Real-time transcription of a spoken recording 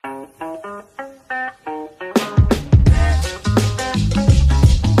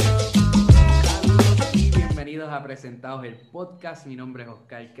Presentados el Podcast. Mi nombre es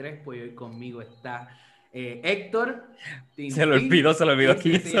Oscar Crespo y hoy conmigo está Héctor. Se lo olvidó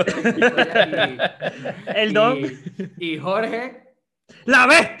aquí. Sí, El Don. Y Jorge. ¡La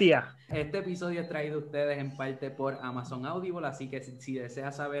bestia! Este episodio es traído a ustedes en parte por Amazon Audible, así que si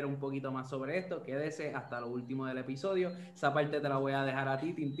deseas saber un poquito más sobre esto, quédese hasta lo último del episodio. Esa parte te la voy a dejar a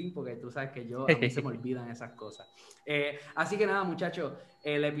ti, Tintín, porque tú sabes que a mí se me olvidan esas cosas. Así que nada, muchachos,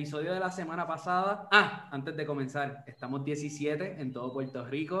 el episodio de la semana pasada... antes de comenzar, estamos 17 en todo Puerto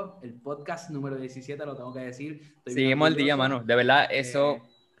Rico, el podcast número 17, lo tengo que decir. Seguimos al día, mano. De verdad, eso,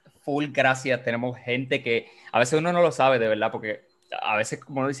 full gracias. Tenemos gente que a veces uno no lo sabe, de verdad, porque... A veces,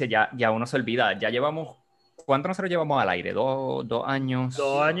 como uno dice, ya uno se olvida. Ya llevamos... ¿Cuánto nosotros llevamos al aire? ¿2 años?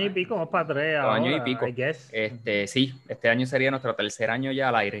 2 años y pico, vamos para 3 2 ahora, años y pico. I guess. Sí, este año sería nuestro tercer año ya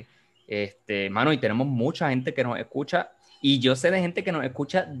al aire. Mano, y tenemos mucha gente que nos escucha. Y yo sé de gente que nos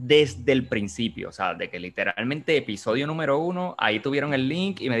escucha desde el principio. O sea, de que literalmente episodio número 1, ahí tuvieron el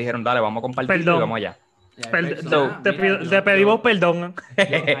link y me dijeron, dale, vamos a compartirlo y vamos allá. Te pedimos perdón.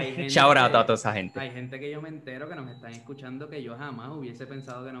 Shout out a toda esa gente. Hay gente que yo me entero que nos están escuchando que yo jamás hubiese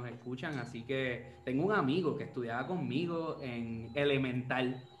pensado que nos escuchan. Así que tengo un amigo que estudiaba conmigo en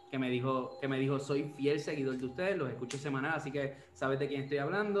elemental que me dijo, soy fiel seguidor de ustedes, los escucho semanal, así que sabes de quién estoy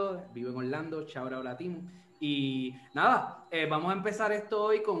hablando. Vivo en Orlando, shout out a Tim. Y nada, vamos a empezar esto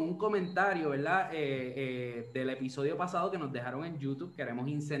hoy con un comentario, ¿verdad? Del episodio pasado que nos dejaron en YouTube. Queremos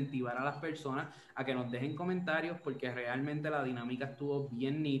incentivar a las personas a que nos dejen comentarios porque realmente la dinámica estuvo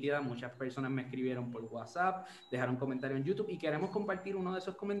bien nítida. Muchas personas me escribieron por WhatsApp, dejaron comentarios en YouTube y queremos compartir uno de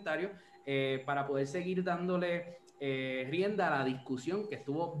esos comentarios para poder seguir dándole rienda a la discusión que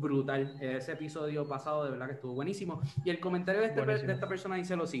estuvo brutal. Ese episodio pasado de verdad que estuvo buenísimo. Y el comentario de esta persona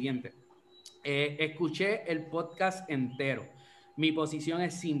dice lo siguiente. Escuché el podcast entero. Mi posición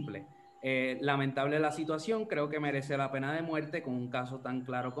es simple. Lamentable la situación, creo que merece la pena de muerte con un caso tan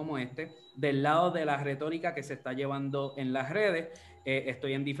claro como este. Del lado de la retórica que se está llevando en las redes,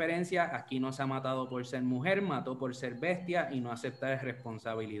 estoy en diferencia. Aquí no se ha matado por ser mujer, mató por ser bestia y no aceptar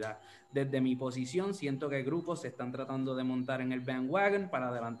responsabilidad. Desde mi posición, siento que grupos se están tratando de montar en el bandwagon para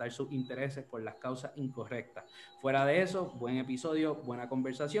adelantar sus intereses por las causas incorrectas. Fuera de eso, buen episodio, buena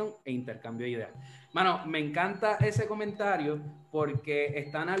conversación e intercambio de ideas. Mano, me encanta ese comentario porque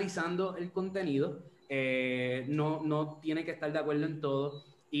está analizando el contenido, no tiene que estar de acuerdo en todo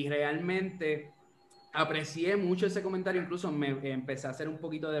y realmente aprecié mucho ese comentario. Incluso me empecé a hacer un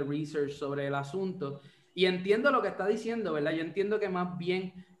poquito de research sobre el asunto y entiendo lo que está diciendo, ¿verdad? Yo entiendo que más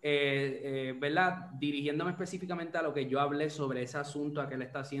bien, ¿verdad? Dirigiéndome específicamente a lo que yo hablé sobre ese asunto a que le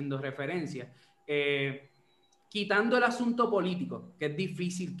está haciendo referencia, quitando el asunto político, que es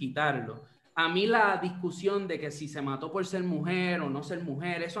difícil quitarlo. A mí la discusión de que si se mató por ser mujer o no ser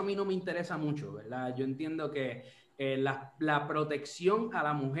mujer, eso a mí no me interesa mucho, ¿verdad? Yo entiendo que la protección a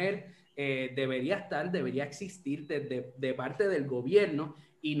la mujer debería existir de parte del gobierno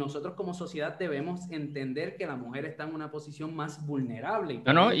y nosotros como sociedad debemos entender que la mujer está en una posición más vulnerable.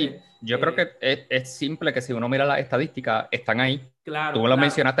 Y yo creo que es simple que si uno mira las estadísticas, están ahí. Claro. Tú lo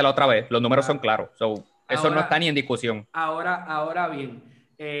mencionaste la otra vez, los números son claros. Eso no está ni en discusión. Ahora bien,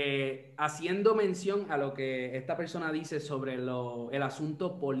 haciendo mención a lo que esta persona dice sobre el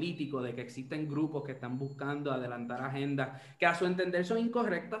asunto político de que existen grupos que están buscando adelantar agendas que a su entender son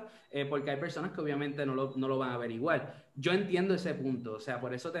incorrectas, porque hay personas que obviamente no lo van a averiguar. Yo entiendo ese punto, o sea,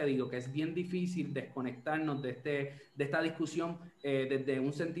 por eso te digo que es bien difícil desconectarnos de esta discusión desde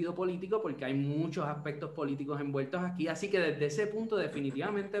un sentido político, porque hay muchos aspectos políticos envueltos aquí, así que desde ese punto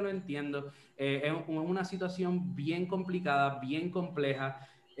definitivamente lo entiendo. Es una situación bien complicada, bien compleja,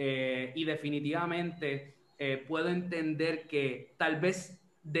 y definitivamente puedo entender que tal vez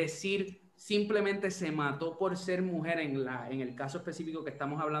decir simplemente se mató por ser mujer en el caso específico que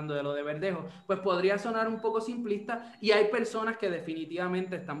estamos hablando de lo de Verdejo, pues podría sonar un poco simplista y hay personas que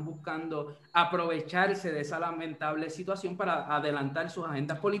definitivamente están buscando aprovecharse de esa lamentable situación para adelantar sus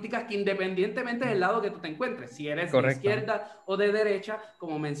agendas políticas, que independientemente del lado que tú te encuentres, si eres de izquierda o de derecha,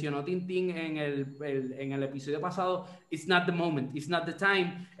 como mencionó Tintín en el episodio pasado, it's not the moment, it's not the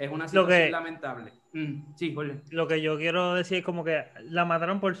time, es una situación lamentable. Sí, Jorge. Lo que yo quiero decir es como que la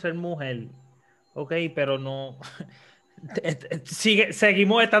mataron por ser mujer, ok, pero no...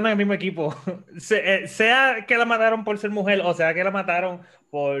 seguimos estando en el mismo equipo. Sea que la mataron por ser mujer o sea que la mataron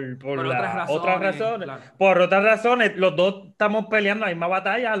por otras razones. Claro. Por otras razones, los dos estamos peleando la misma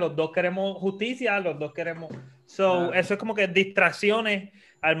batalla, los dos queremos justicia, los dos queremos... Claro. Eso es como que distracciones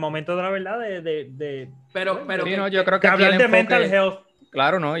al momento de la verdad pero yo creo que hablar de mental health.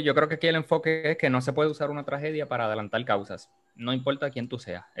 Claro, ¿no? Y yo creo que aquí el enfoque es que no se puede usar una tragedia para adelantar causas. No importa quién tú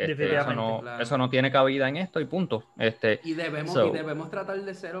seas. Definitivamente. Eso no tiene cabida en esto y punto. Y debemos tratar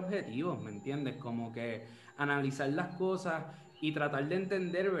de ser objetivos, ¿me entiendes? Como que analizar las cosas y tratar de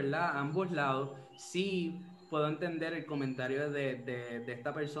entender, ¿verdad? Ambos lados. Sí, puedo entender el comentario de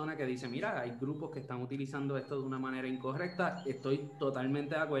esta persona que dice, mira, hay grupos que están utilizando esto de una manera incorrecta. Estoy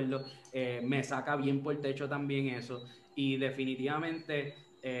totalmente de acuerdo. Me saca bien por techo también eso. Y definitivamente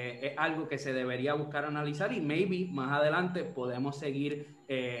es algo que se debería buscar analizar y maybe más adelante podemos seguir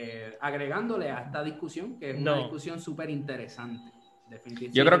agregándole a esta discusión, que es una discusión súper interesante.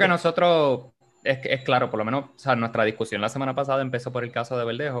 Yo creo que nosotros, es claro, por lo menos, o sea, nuestra discusión la semana pasada empezó por el caso de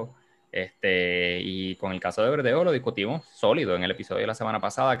Verdejo, y con el caso de Verdejo lo discutimos sólido en el episodio de la semana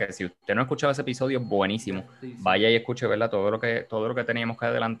pasada, que si usted no ha escuchado ese episodio, buenísimo. Sí. Vaya y escuche, ¿verdad? Todo lo que teníamos que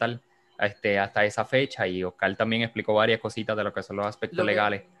adelantar hasta esa fecha, y Oscar también explicó varias cositas de lo que son los aspectos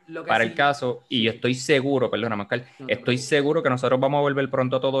legales para el caso, y yo estoy seguro, perdóname, Oscar, estoy seguro que nosotros vamos a volver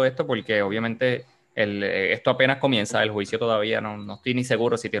pronto a todo esto, porque obviamente esto apenas comienza, el juicio todavía no estoy ni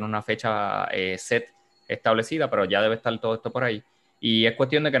seguro si tiene una fecha set establecida, pero ya debe estar todo esto por ahí. Y es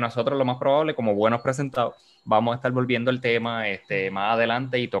cuestión de que nosotros, lo más probable, como buenos presentados, vamos a estar volviendo el tema más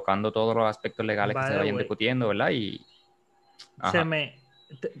adelante y tocando todos los aspectos legales que se vayan discutiendo, ¿verdad? Y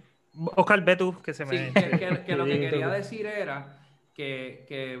Oscar, ve tú, que se me... Sí, que lo que quería decir era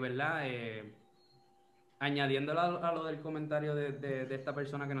que ¿verdad? Añadiendo a lo del comentario de esta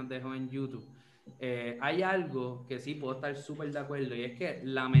persona que nos dejó en YouTube, hay algo que sí puedo estar súper de acuerdo, y es que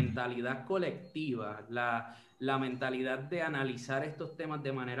la mentalidad colectiva, la mentalidad de analizar estos temas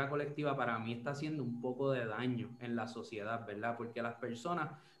de manera colectiva, para mí está haciendo un poco de daño en la sociedad, ¿verdad? Porque las personas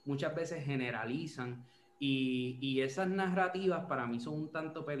muchas veces generalizan y esas narrativas para mí son un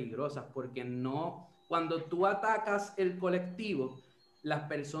tanto peligrosas, porque no, cuando tú atacas el colectivo, las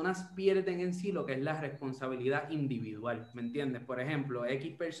personas pierden en sí lo que es la responsabilidad individual, ¿me entiendes? Por ejemplo,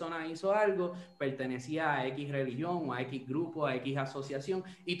 X persona hizo algo, pertenecía a X religión o a X grupo, a X asociación,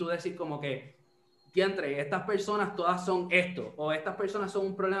 y tú decir como que, diantre, estas personas todas son esto, o estas personas son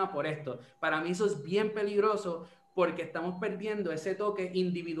un problema por esto. Para mí eso es bien peligroso, porque estamos perdiendo ese toque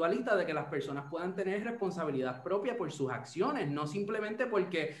individualista de que las personas puedan tener responsabilidad propia por sus acciones, no simplemente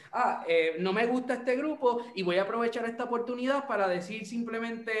porque no me gusta este grupo y voy a aprovechar esta oportunidad para decir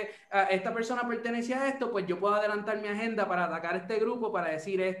simplemente esta persona pertenece a esto, pues yo puedo adelantar mi agenda para atacar este grupo, para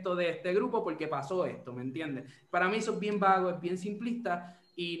decir esto de este grupo porque pasó esto, ¿me entiendes? Para mí eso es bien vago, es bien simplista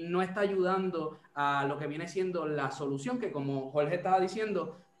y no está ayudando a lo que viene siendo la solución, que como Jorge estaba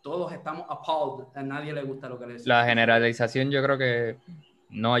diciendo, todos estamos appalled, a nadie le gusta lo que le decimos. La generalización yo creo que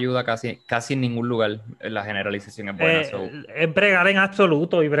no ayuda casi en ningún lugar. La generalización es buena. Es bregar en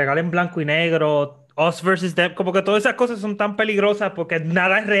absoluto y bregar en blanco y negro, us versus them, como que todas esas cosas son tan peligrosas porque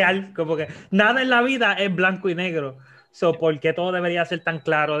nada es real, como que nada en la vida es blanco y negro. ¿Por qué todo debería ser tan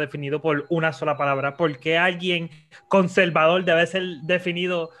claro, definido por una sola palabra? ¿Por qué alguien conservador debe ser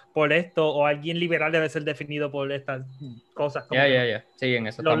definido por esto o alguien liberal debe ser definido por estas cosas? Ya. Sí, en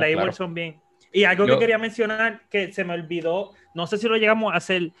eso los labels claro. son bien. Y algo que quería mencionar que se me olvidó, no sé si lo llegamos a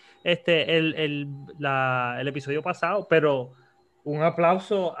hacer el episodio pasado, pero un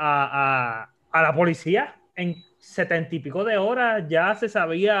aplauso a la policía. En 70 y pico de horas ya se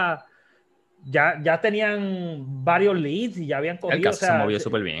sabía, ya tenían varios leads y ya habían cogido. El caso se movió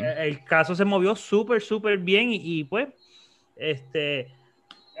súper bien. El caso se movió súper bien y pues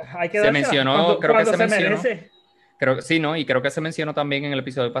hay que se mencionó, creo que se mencionó. Merece. Sí, ¿no? Y creo que se mencionó también en el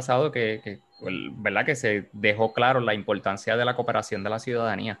episodio pasado ¿verdad? Que se dejó claro la importancia de la cooperación de la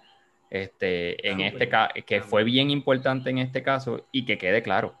ciudadanía. Que fue bien importante en este caso, y que quede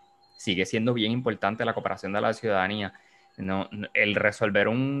claro, sigue siendo bien importante la cooperación de la ciudadanía. El resolver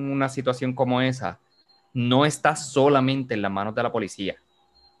una situación como esa no está solamente en las manos de la policía.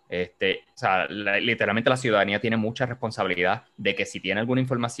 O sea, literalmente la ciudadanía tiene mucha responsabilidad de que si tiene alguna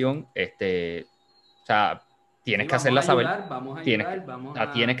información, o sea, tienes que hacerla saber.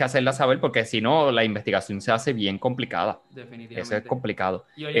 Tienes que hacerla saber, porque si no, la investigación se hace bien complicada. Definitivamente. Eso es complicado.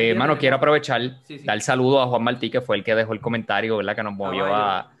 Mano, quiero aprovechar, dar saludo a Juan Martí, que fue el que dejó el comentario, ¿verdad? Que nos movió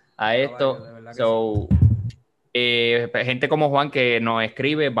a esto. Gente como Juan que nos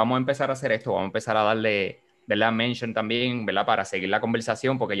escribe, vamos a empezar a hacer esto, vamos a empezar a darle, ¿verdad? Mention también, ¿verdad? Para seguir la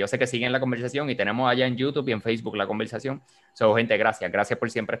conversación, porque yo sé que siguen la conversación y tenemos allá en YouTube y en Facebook la conversación. Gente, gracias por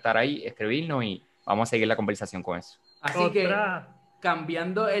siempre estar ahí, escribirnos, y vamos a seguir la conversación con eso. Así que,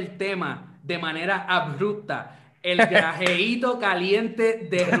 cambiando el tema de manera abrupta, El grajeíto caliente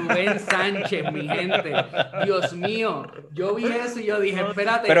de Rubén Sánchez, mi gente. Dios mío, yo vi eso y yo dije,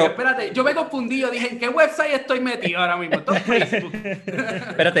 espérate. Yo me confundí, yo dije, ¿en qué website estoy metido ahora mismo? Esto es Facebook.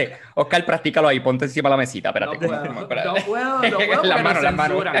 Espérate, Oscar, practícalo ahí, ponte encima de la mesita. Espérate. No puedo, porque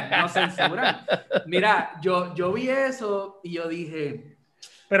nos censuran. Mira, yo vi eso y yo dije...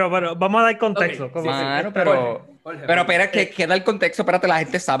 Pero vamos a dar contexto. Okay, Mano, pero espera, que da el contexto, espérate, la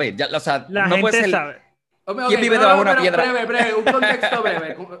gente sabe. Ya, o sea, la no gente puede ser... sabe. ¿Quién vive debajo de una piedra? Breve, un contexto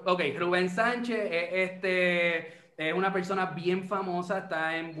breve. Ok, Rubén Sánchez es una persona bien famosa,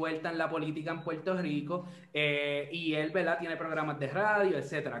 está envuelta en la política en Puerto Rico y él, ¿verdad? Tiene programas de radio,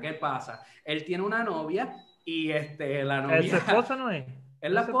 etcétera. ¿Qué pasa? Él tiene una novia y la novia... ¿Es su esposa no es?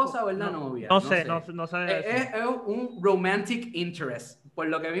 ¿Es la esposa o es la novia? No sé. Es un romantic interest. Por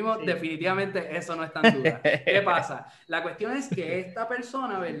lo que vimos, sí. Definitivamente eso no está en duda. ¿Qué pasa? La cuestión es que esta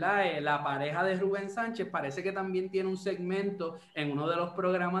persona, ¿verdad? La pareja de Rubén Sánchez parece que también tiene un segmento en uno de los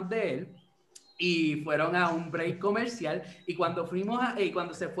programas de él. Y fueron a un break comercial y cuando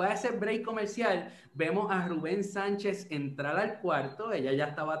se fue a ese break comercial vemos a Rubén Sánchez entrar al cuarto. Ella ya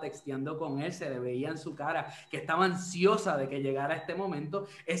estaba texteando con él, se le veía en su cara que estaba ansiosa de que llegara este momento.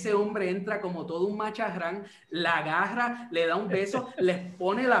 Ese hombre entra como todo un macharrán, la agarra, le da un beso, les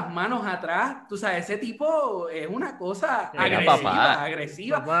pone las manos atrás. Tú sabes, ese tipo es una cosa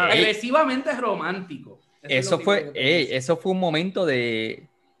agresivamente romántico. Eso fue un momento de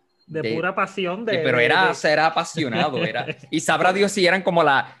pura pasión. Pero era apasionado. Y sabrá Dios si eran como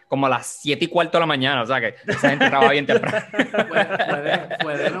las 7:15 de la mañana. O sea, que esa gente estaba bien temprano.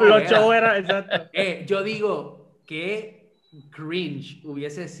 Puede Los shows eran, exacto. Yo digo, que cringe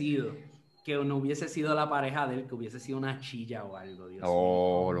hubiese sido que no hubiese sido la pareja de él, que hubiese sido una chilla o algo. Dios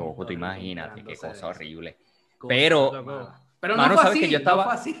mío, loco, tú imagínate, qué cosa horrible. Pero no fue así, que yo estaba, no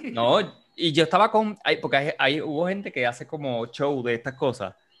fue así. No, y yo estaba porque hubo gente que hace como show de estas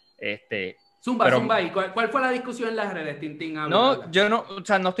cosas. Zumba, ¿y cuál fue la discusión en las redes, Tintín? Yo no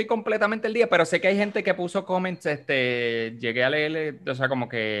estoy completamente al día, pero sé que hay gente que puso comments, llegué a leerle, o sea, como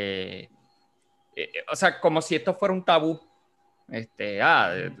que, como si esto fuera un tabú,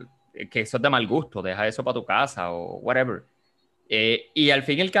 que eso es de mal gusto, deja eso para tu casa o whatever. Y al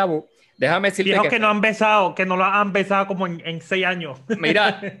fin y al cabo, déjame decirte que no han besado, que no lo han besado como en 6 años.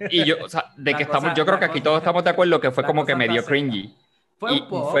 Mira, y yo, o sea, yo creo que aquí todos estamos de acuerdo que fue como que medio cringy. Fue un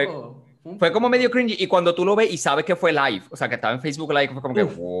poco. Fue como medio cringy y cuando tú lo ves y sabes que fue live, o sea, que estaba en Facebook Live, fue como que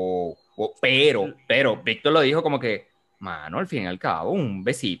wow. Pero Víctor lo dijo como que, mano, al fin y al cabo, un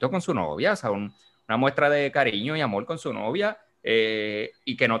besito con su novia, o sea, una muestra de cariño y amor con su novia,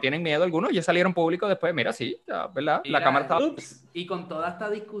 y que no tienen miedo alguno. Ellos salieron públicos después, mira, sí, ¿verdad? Mira, la cámara estaba... Y con toda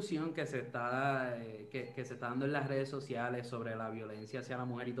esta discusión que se está dando en las redes sociales sobre la violencia hacia la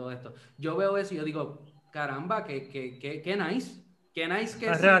mujer y todo esto, yo veo eso y yo digo, caramba, qué nice. Qué nice que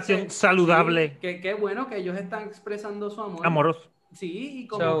una relación saludable. Sí, qué bueno que ellos están expresando su amor. Amoroso. Sí, y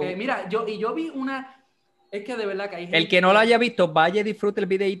como que, mira, yo vi una... Es que de verdad que hay gente... El que no la haya visto, vaya y disfrute el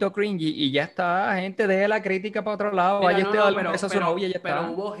videito cringy y ya está, gente, deje la crítica para otro lado, vaya usted a darle un beso a su novia y ya está.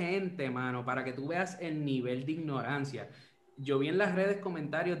 Pero hubo gente, mano, para que tú veas el nivel de ignorancia. Yo vi en las redes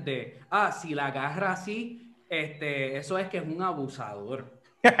comentarios de, si la agarra así, eso es que es un abusador.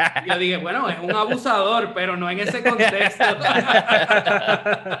 Yo dije, bueno, es un abusador, pero no en ese contexto.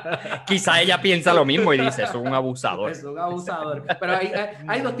 Quizá ella piensa lo mismo y dice, es un abusador. Es un abusador. Pero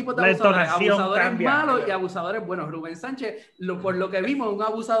hay dos tipos de abusadores. Abusadores malos y abusadores buenos. Rubén Sánchez, por lo que vimos, es un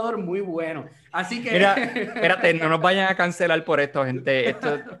abusador muy bueno. Así que... Mira, espérate, no nos vayan a cancelar por esto, gente.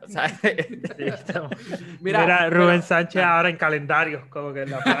 Mira, Rubén Sánchez ahora en calendarios, como que en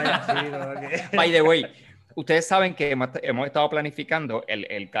la playa. Sí, by the way, ustedes saben que hemos estado planificando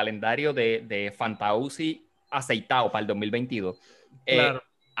el calendario de Fantausi aceitado para el 2022. Claro.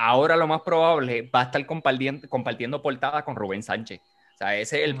 Ahora lo más probable va a estar compartiendo portada con Rubén Sánchez. O sea,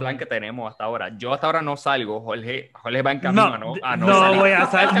 ese es el plan que tenemos hasta ahora. Yo hasta ahora no salgo. Jorge va en camino a no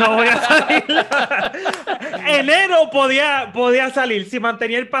salir. No voy a salir. Enero podía salir. Si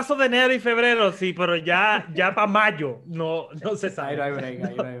mantenía el paso de enero y febrero, sí, pero ya para mayo no se sabe. Ahí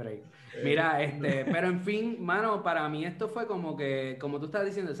no hay break. Mira, pero en fin, mano, para mí esto fue como que, como tú estás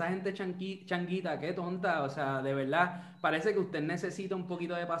diciendo, esa gente changuita, qué tonta, o sea, de verdad, parece que usted necesita un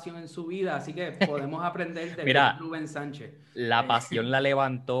poquito de pasión en su vida, así que podemos aprender de Rubén Sánchez. La pasión la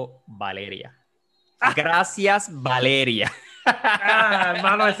levantó Valeria. Gracias, Valeria.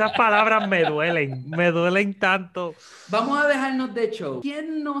 Hermano, esas palabras me duelen tanto. Vamos a dejarnos de show.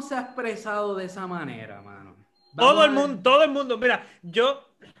 ¿Quién no se ha expresado de esa manera, mano? Todo el mundo. Mira, yo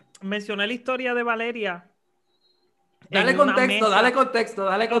mencioné la historia de Valeria Dale contexto.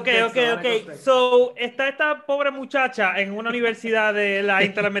 Ok. So, está esta pobre muchacha en una universidad de la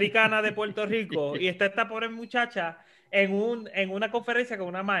Interamericana de Puerto Rico y está esta pobre muchacha en una conferencia con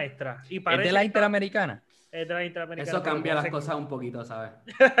una maestra. Y ¿Es de la Interamericana? Es de la Interamericana. Eso cambia las cosas un poquito, ¿sabes?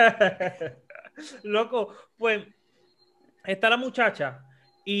 Loco, pues está la muchacha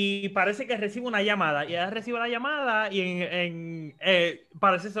y parece que recibe una llamada y ella recibe la llamada y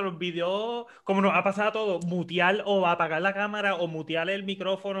parece que se los olvidó, como nos ha pasado a todos, mutear o apagar la cámara o mutear el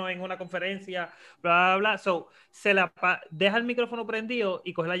micrófono en una conferencia, bla, bla, bla. So, deja el micrófono prendido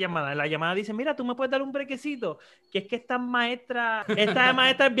y coge la llamada. La llamada dice, mira, tú me puedes dar un brequecito, que es que esta maestra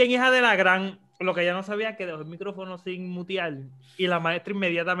es bien hija de la gran... Lo que ella no sabía, que dejó el micrófono sin mutear. Y la maestra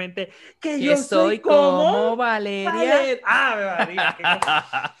inmediatamente, que yo soy como Valeria. María,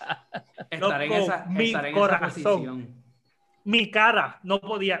 estar en esa posición. Mi cara no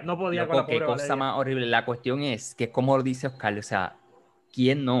podía Loco, con la qué pobre cosa Valeria. más horrible. La cuestión es que, como lo dice Oscar, o sea,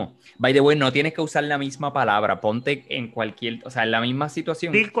 ¿quién no? By the way, no tienes que usar la misma palabra. Ponte en en la misma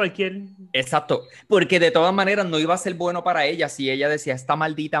situación. Sí, cualquier. Exacto. Porque de todas maneras no iba a ser bueno para ella si ella decía, esta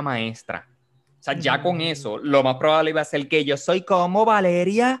maldita maestra. O sea, ya con eso, lo más probable iba a ser que yo soy como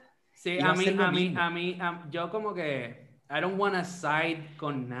Valeria. Sí, yo como que I don't wanna side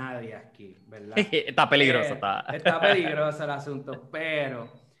con nadie aquí, ¿verdad? Está peligroso. Está peligroso el asunto, pero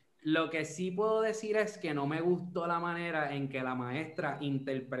lo que sí puedo decir es que no me gustó la manera en que la maestra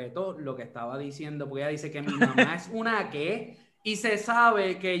interpretó lo que estaba diciendo, porque ella dice que mi mamá es una ¿qué? Y se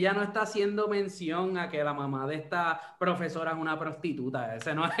sabe que ella no está haciendo mención a que la mamá de esta profesora es una prostituta.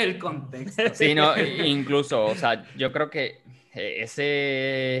 Ese no es el contexto. Sí, no, incluso, o sea, yo creo que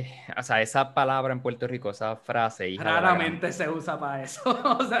esa palabra en Puerto Rico, esa frase, hija raramente se usa para eso.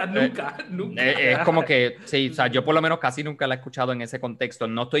 O sea, nunca. Es como que, sí, o sea, yo por lo menos casi nunca la he escuchado en ese contexto.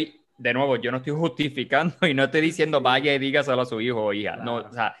 No estoy, de nuevo, yo no estoy justificando y no estoy diciendo vaya y dígaselo a su hijo o hija. Claro. No,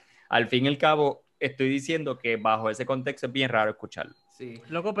 o sea, al fin y al cabo, estoy diciendo que bajo ese contexto es bien raro escucharlo. Sí.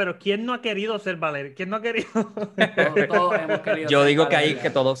 Loco, pero ¿quién no ha querido ser Valeria? ¿Quién no ha querido? Todos hemos querido yo ser digo Valeria. que ahí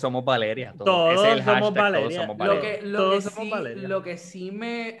que todos somos Valeria. Todos ese es el somos hashtag, Valeria. todos somos Valeria. Lo que sí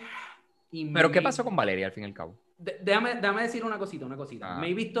me... ¿Pero qué pasó con Valeria al fin y al cabo? Déjame decir una cosita. Ah.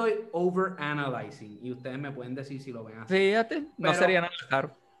 Maybe estoy overanalyzing y ustedes me pueden decir si lo ven así. Fíjate, no sería nada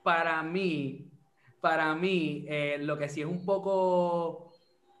raro. Para mí, lo que sí es un poco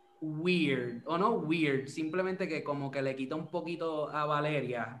weird, o no weird, simplemente que como que le quita un poquito a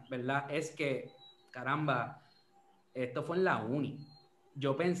Valeria, ¿verdad? Es que, caramba, esto fue en la uni.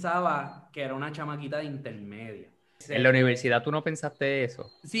 Yo pensaba que era una chamaquita de intermedia. ¿En la universidad tú no pensaste eso?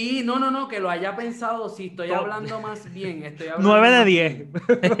 Sí, no, que lo haya pensado, sí, estoy hablando más bien. 9 de 10.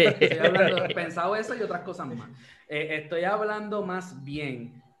 He pensado eso y otras cosas más. Estoy hablando más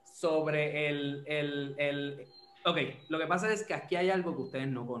bien sobre Ok, lo que pasa es que aquí hay algo que ustedes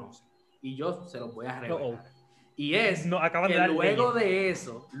no conocen y yo se los voy a revelar. Y es que luego de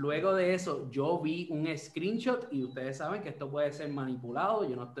eso, yo vi un screenshot y ustedes saben que esto puede ser manipulado.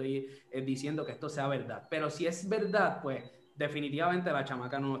 Yo no estoy diciendo que esto sea verdad, pero si es verdad, pues definitivamente la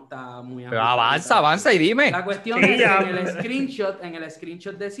chamaca no está muy... Pero avanza y dime. La cuestión es que en el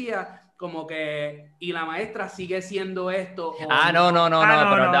screenshot decía como que y la maestra sigue siendo esto. Pero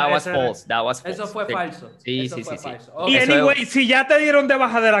that was false. Eso fue falso. Sí. Falso. Okay. Y anyway, si ya te dieron de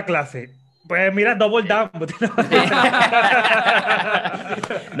baja de la clase, pues mira, double down.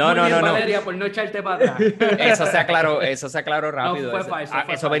 No. Valeria, por no echarte para atrás. Eso se aclaró rápido. No, fue falso.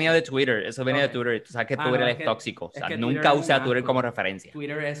 Eso venía de Twitter. Eso venía de Twitter. Tú sabes que Twitter es tóxico. O sea, nunca use a Twitter como referencia.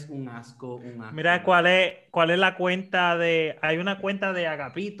 Twitter es un asco. Mira, ¿cuál es la cuenta de... Hay una cuenta de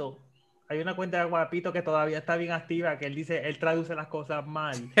Agapito. Hay una cuenta de Agapito que todavía está bien activa, que él traduce las cosas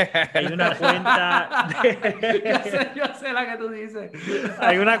mal. Hay una cuenta yo sé la que tú dices.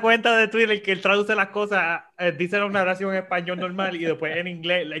 Hay una cuenta de Twitter que él traduce las cosas, dice una oración en español normal y después en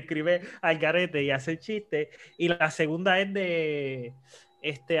inglés la escribe al garete y hace el chiste. Y la segunda es de...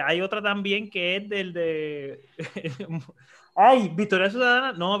 hay otra también que es del de... Ay, Victoria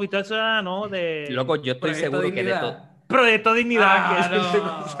Ciudadana. No, Victoria Ciudadana no. Loco, yo estoy seguro que de todo... Proyecto Dignidad.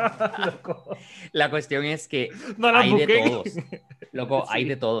 No. La cuestión es que hay de todos. Loco, hay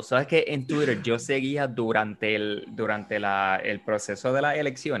de todos. ¿Sabes que en Twitter yo seguía durante el proceso de las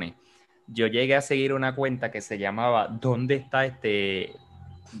elecciones? Yo llegué a seguir una cuenta que se llamaba ¿Dónde está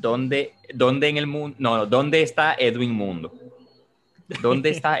 ¿Dónde en el mundo? No, ¿dónde está Edwin Mundo? ¿Dónde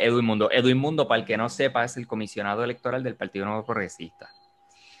está Edwin Mundo? Edwin Mundo, para el que no sepa, es el comisionado electoral del Partido Nuevo Progresista.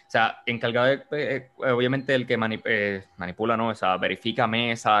 O sea, encargado de, obviamente, el que manipula, ¿no? O sea, verifica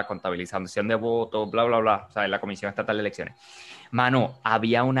mesa, contabilización de votos, bla, bla, bla. O sea, en la Comisión Estatal de Elecciones. Mano,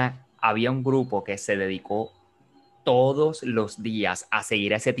 había un grupo que se dedicó todos los días a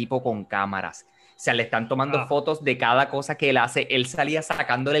seguir a ese tipo con cámaras. O sea, le están tomando fotos de cada cosa que él hace. Él salía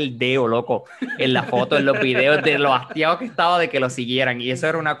sacándole el dedo, loco, en la foto, en los videos, de lo hastiado que estaba de que lo siguieran. Y eso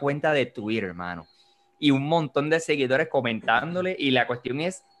era una cuenta de Twitter, hermano. Y un montón de seguidores comentándole. Y la cuestión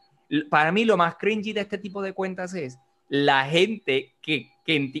es, para mí lo más cringy de este tipo de cuentas es la gente que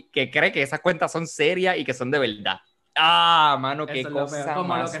cree que esas cuentas son serias y que son de verdad. Ah, mano, qué cosa como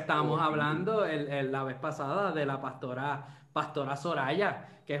más lo que estábamos horrible. hablando la vez pasada de la pastora Soraya,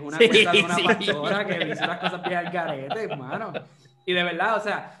 que es una cuenta de una pastora que dice las cosas bien al garete, hermano. Y de verdad, o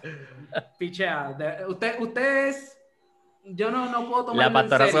sea, pichea, usted es... Yo no puedo tomar la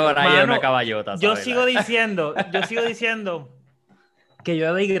pastora Soraya es una caballota, ¿sabes? Yo sigo diciendo que yo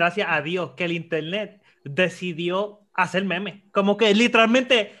doy gracias a Dios que el internet decidió hacer memes. Como que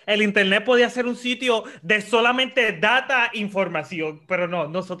literalmente el internet podía ser un sitio de solamente data, información, pero no,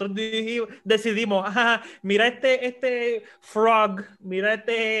 nosotros decidimos, mira este frog, mira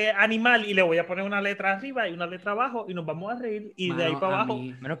este animal y le voy a poner una letra arriba y una letra abajo y nos vamos a reír y de ahí para abajo.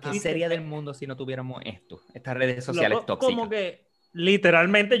 Menos ¿qué sería del mundo si no tuviéramos estas redes sociales tóxicas? Como que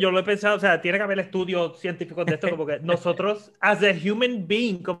literalmente yo lo he pensado, o sea, tiene que haber estudios científicos de esto, como que nosotros, as a human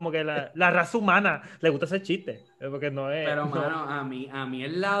being, como que la raza humana le gusta hacer chiste, porque no es... Pero, no. mano, a mí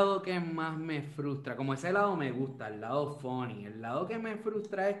el lado que más me frustra, como ese lado me gusta, el lado funny, el lado que me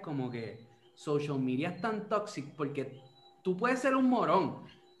frustra es como que social media es tan tóxico porque tú puedes ser un morón,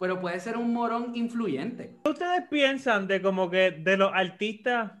 pero puedes ser un morón influyente. ¿Qué ustedes piensan de como que de los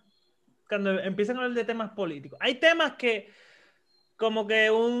artistas cuando empiezan a hablar de temas políticos? Hay temas que como que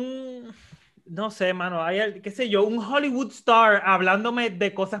no sé, mano, hay, qué sé yo, un Hollywood star hablándome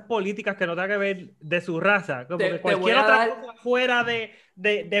de cosas políticas que no tenga que ver de su raza, como que cualquier otra cosa fuera de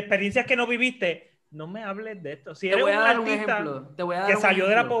experiencias que no viviste, no me hables de esto. Si eres un artista que salió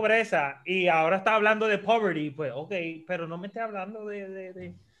de la pobreza y ahora está hablando de poverty, pues ok, pero no me estés hablando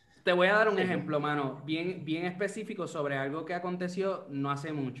de... Te voy a dar un ejemplo, mano, bien específico sobre algo que aconteció no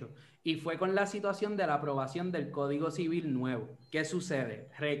hace mucho. Y fue con la situación de la aprobación del Código Civil nuevo. ¿Qué sucede?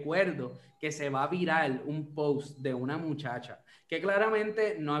 Recuerdo que se va viral un post de una muchacha que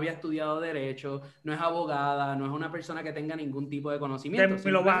claramente no había estudiado Derecho, no es abogada, no es una persona que tenga ningún tipo de conocimiento.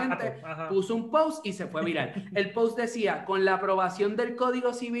 Simplemente puso un post y se fue viral. El post decía, con la aprobación del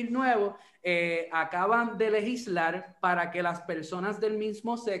Código Civil nuevo, acaban de legislar para que las personas del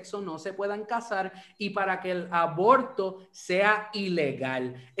mismo sexo no se puedan casar y para que el aborto sea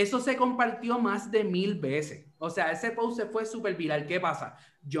ilegal. Eso se compartió más de 1000 veces. O sea, ese post se fue súper viral. ¿Qué pasa?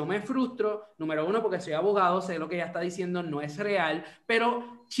 Yo me frustro, número uno, porque soy abogado, sé lo que ella está diciendo, no es real,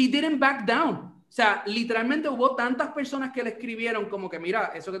 pero she didn't back down. O sea, literalmente hubo tantas personas que le escribieron como que,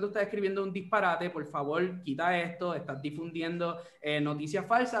 mira, eso que tú estás escribiendo es un disparate, por favor, quita esto, estás difundiendo noticias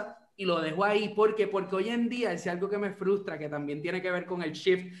falsas. Y lo dejo ahí porque hoy en día es algo que me frustra, que también tiene que ver con el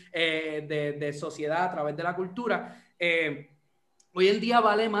shift de sociedad a través de la cultura. Hoy en día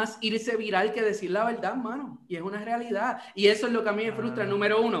vale más irse viral que decir la verdad, mano. Y es una realidad. Y eso es lo que a mí me frustra.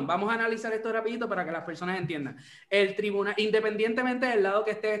 Número uno, vamos a analizar esto rapidito para que las personas entiendan. El tribunal, independientemente del lado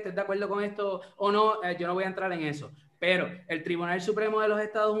que estés de acuerdo con esto o no, yo no voy a entrar en eso. Pero el Tribunal Supremo de los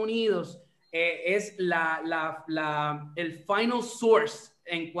Estados Unidos es el final source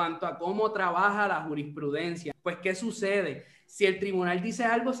en cuanto a cómo trabaja la jurisprudencia. Pues, ¿qué sucede? Si el tribunal dice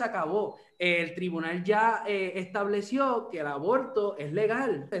algo, se acabó. El tribunal ya estableció que el aborto es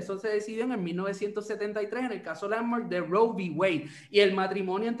legal. Eso se decidió en el 1973 en el caso Landmark de Roe v. Wade. Y el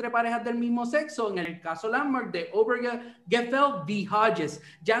matrimonio entre parejas del mismo sexo en el caso Landmark de Obergefell v. Hodges.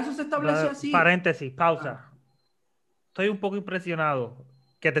 Ya eso se estableció así. Paréntesis, pausa. Estoy un poco impresionado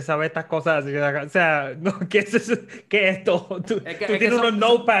que te sabes estas cosas. O sea, no, ¿qué es eso? ¿Qué es esto? Tú tienes unos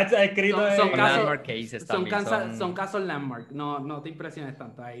notepads escritos. Son casos Landmark. No te impresiones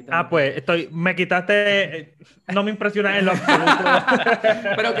tanto ahí. Pues me quitaste. No me impresionas en lo absoluto.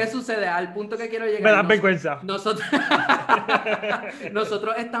 Pero ¿qué sucede? Al punto que quiero llegar. Me da vergüenza. Nosotros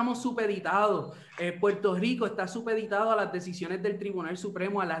estamos supeditados. Puerto Rico está supeditado a las decisiones del Tribunal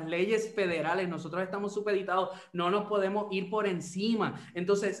Supremo, a las leyes federales. Nosotros estamos supeditados. No nos podemos ir por encima.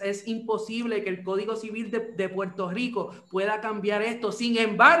 Entonces es imposible que el Código Civil de Puerto Rico pueda cambiar esto. Sin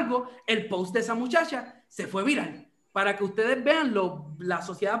embargo, el post de esa muchacha se fue viral para que ustedes vean la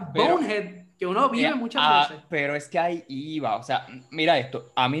sociedad bonehead que uno vive muchas veces. Pero es que ahí iba, o sea, mira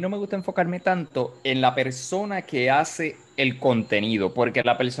esto, a mí no me gusta enfocarme tanto en la persona que hace el contenido, porque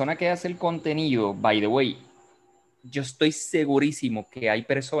la persona que hace el contenido, by the way, yo estoy segurísimo que hay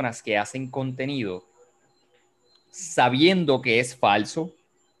personas que hacen contenido sabiendo que es falso,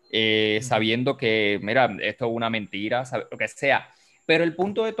 sabiendo que, mira, esto es una mentira, lo que sea. Pero el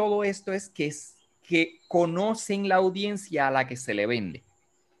punto de todo esto es que porque conocen la audiencia a la que se le vende.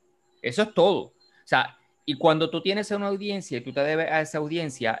 Eso es todo. O sea, y cuando tú tienes una audiencia y tú te debes a esa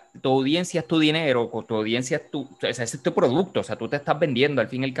audiencia, tu audiencia es tu dinero, o tu audiencia es o sea, ese es tu producto, o sea, tú te estás vendiendo al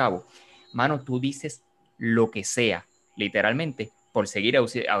fin y al cabo. Mano, tú dices lo que sea, literalmente, por seguir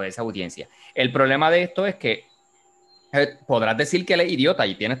a esa audiencia. El problema de esto es que podrás decir que él es idiota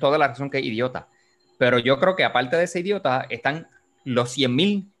y tienes toda la razón que es idiota, pero yo creo que aparte de ese idiota están los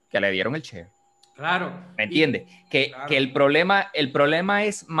 100,000 que le dieron el share. Claro. ¿Me entiendes? Claro. Que el problema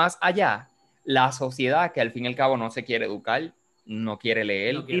es más allá, la sociedad que al fin y al cabo no se quiere educar, no quiere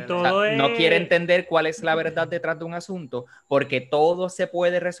leer, No quiere, no quiere entender cuál es la verdad detrás de un asunto, porque todo se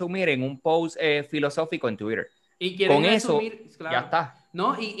puede resumir en un post filosófico en Twitter. Y quieren Con resumir, eso, claro, ya está.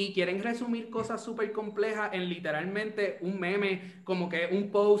 ¿no? Y quieren resumir cosas súper complejas en literalmente un meme, como que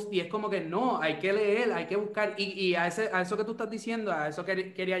un post, y es como que no, hay que leer, hay que buscar, y a eso que tú estás diciendo, a eso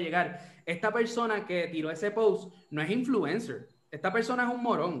quería llegar. Esta persona que tiró ese post no es influencer, esta persona es un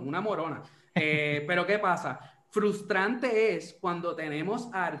morón, una morona. Pero ¿qué pasa? Frustrante es cuando tenemos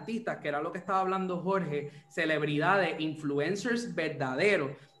a artistas, que era lo que estaba hablando Jorge, celebridades, influencers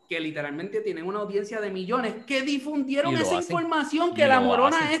verdaderos, que literalmente tienen una audiencia de millones, que difundieron esa información que la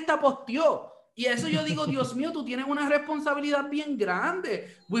morona esta posteó. Y eso yo digo, Dios mío, tú tienes una responsabilidad bien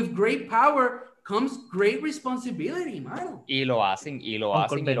grande. With great power comes great responsibility, mano. Y lo hacen, y lo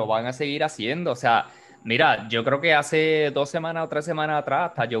van a seguir haciendo. O sea, mira, yo creo que hace 2 semanas o 3 semanas atrás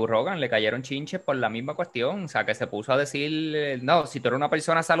hasta Joe Rogan le cayeron chinches por la misma cuestión. O sea, que se puso a decir, no, si tú eres una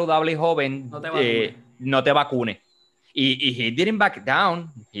persona saludable y joven, no te vacunes. Y he didn't back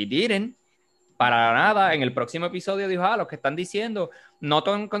down, he didn't, para nada. En el próximo episodio dijo, los que están diciendo, no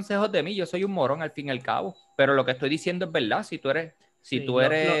tomen consejos de mí, yo soy un morón al fin y al cabo, pero lo que estoy diciendo es verdad. Si tú eres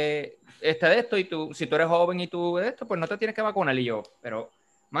de esto y si tú eres joven y tú de esto, pues no te tienes que vacunar. Y yo, pero,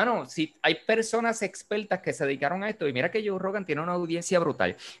 mano, si hay personas expertas que se dedicaron a esto, y mira que Joe Rogan tiene una audiencia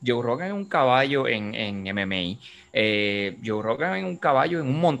brutal. Joe Rogan es un caballo en MMA, Joe Rogan es un caballo en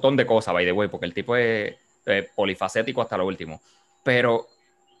un montón de cosas, by the way, porque el tipo es polifacético hasta lo último. Pero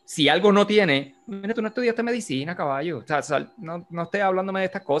si algo no tiene, mira, tú no estudiaste medicina, caballo. O sea, no estés hablándome de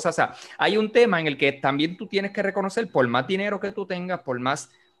estas cosas. O sea, hay un tema en el que también tú tienes que reconocer, por más dinero que tú tengas, por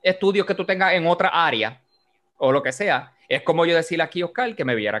más estudios que tú tengas en otra área, o lo que sea, es como yo decirle aquí a Oscar, que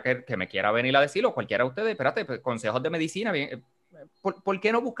me viera que me quiera venir a decirlo, cualquiera de ustedes, espérate, pues, consejos de medicina, bien, ¿por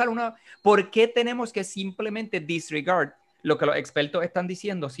qué no buscar una? ¿Por qué tenemos que simplemente disregard lo que los expertos están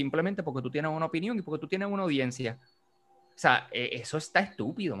diciendo simplemente porque tú tienes una opinión y porque tú tienes una audiencia? O sea, eso está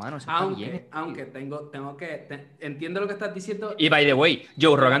estúpido, mano. Eso está bien. Aunque entiendo lo que estás diciendo. Y by the way,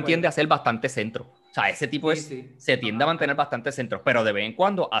 Joe Rogan tiende a ser bastante centro. O sea, ese tipo se tiende a mantener bastante centro, pero de vez en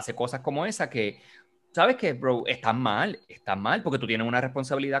cuando hace cosas como esa que, ¿sabes qué, bro? Están mal, porque tú tienes una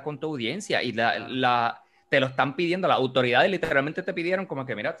responsabilidad con tu audiencia y te lo están pidiendo, las autoridades literalmente te pidieron como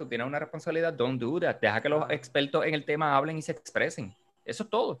que, mira, tú tienes una responsabilidad, don't do that, deja que los expertos en el tema hablen y se expresen. Eso es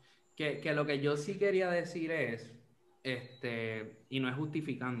todo. Que lo que yo sí quería decir es, y no es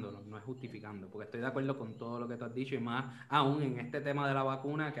justificándolo, porque estoy de acuerdo con todo lo que tú has dicho y más aún en este tema de la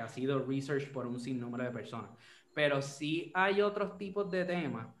vacuna que ha sido research por un sinnúmero de personas. Pero sí hay otros tipos de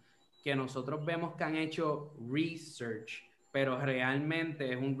temas que nosotros vemos que han hecho research, pero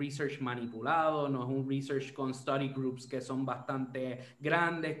realmente es un research manipulado, no es un research con study groups que son bastante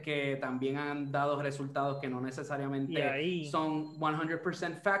grandes, que también han dado resultados que no necesariamente son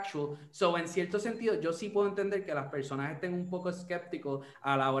 100% factual. So, en cierto sentido, yo sí puedo entender que las personas estén un poco escépticos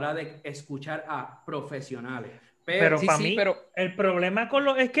a la hora de escuchar a profesionales. Pero para mí, el problema con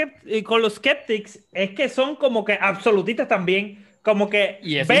los skeptics es que son como que absolutistas también. Como que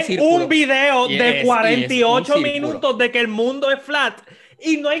ven un video de 48 minutos de que el mundo es flat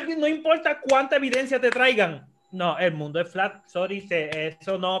y no importa cuánta evidencia te traigan. No, el mundo es flat, sorry,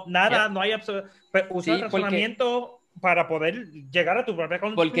 eso no, nada, no hay usa el razonamiento para poder llegar a tu propia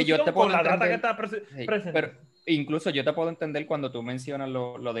conclusión con la data que está presente. Pero incluso yo te puedo entender cuando tú mencionas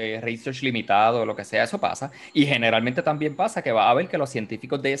lo de research limitado o lo que sea, eso pasa. Y generalmente también pasa que va a ver que los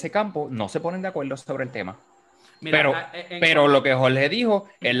científicos de ese campo no se ponen de acuerdo sobre el tema. Mira, pero lo que Jorge dijo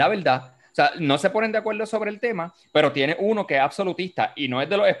es la verdad. O sea, no se ponen de acuerdo sobre el tema, pero tiene uno que es absolutista y no es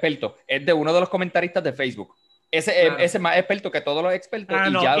de los expertos, es de uno de los comentaristas de Facebook. Ese es más experto que todos los expertos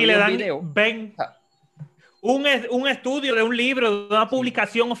y le dan video. Un estudio de un libro, de una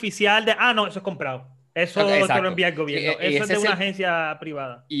publicación oficial de, no, eso es comprado. Eso lo envía el gobierno. Eso es de una agencia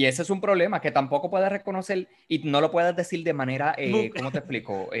privada. Y ese es un problema que tampoco puedes reconocer y no lo puedes decir de manera, ¿cómo te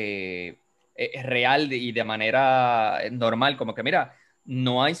explico? Real y de manera normal, como que mira,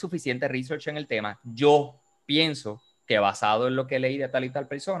 no hay suficiente research en el tema. Yo pienso que basado en lo que leí de tal y tal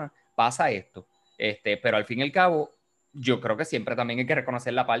persona, pasa esto. Pero al fin y al cabo, yo creo que siempre también hay que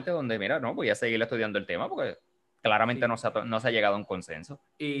reconocer la parte donde, mira, no, voy a seguir estudiando el tema porque claramente no se ha llegado a un consenso.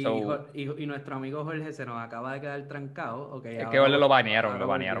 Y nuestro amigo Jorge se nos acaba de quedar trancado. Okay, es que Jorge lo banearon.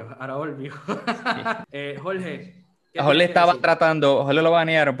 Ahora volvió. Jorge. Jorge lo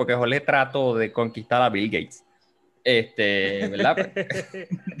banearon porque Jorge trató de conquistar a Bill Gates. ¿Verdad?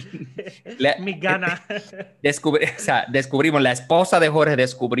 Mis ganas. Descubrimos, la esposa de Jorge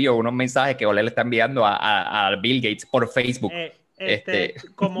descubrió unos mensajes que Jorge le está enviando a Bill Gates por Facebook.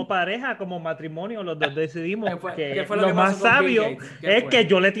 Como pareja, como matrimonio, los dos decidimos que lo más sabio es que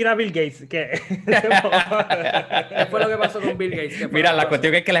yo le tire a Bill Gates. ¿Qué fue lo que pasó con Bill Gates? Mira, la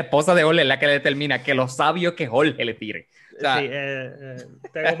cuestión es que la esposa de Jorge es la que determina que lo sabio es que Jorge le tire. Sí,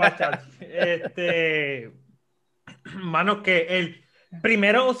 tengo más chance. Mano, que el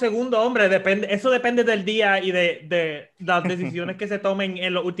primero o segundo hombre, eso depende del día y de las decisiones que se tomen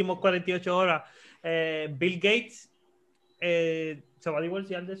en los últimos 48 horas. Bill Gates se va a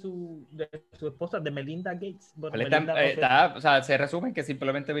divorciar de su esposa, de Melinda Gates. Bueno, se resume que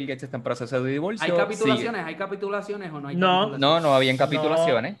simplemente Bill Gates está en proceso de divorcio. ¿Hay capitulaciones? ¿Hay capitulaciones o no hay capitulaciones? No habían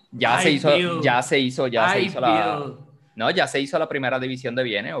capitulaciones. Ya se hizo la primera división de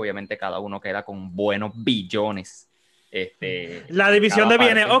bienes. Obviamente cada uno queda con buenos billones. La división de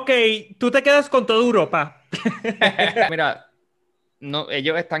bienes. Ok, tú te quedas con toda Europa. Mira, no,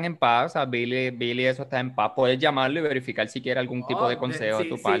 ellos están en paz, o sea, Billy eso está en paz. Puedes llamarlo y verificar si quiere algún tipo de consejo de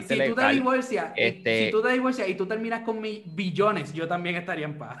tu parte legal. Si tú te divorcias y tú terminas con billones, yo también estaría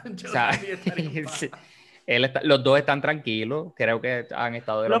en paz. Los dos están tranquilos, creo que han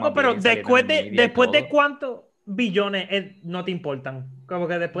estado de lo más pero después de cuántos billones no te importan, como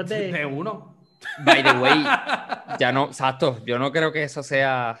que después de uno. By the way, ya no, exacto, yo no creo que eso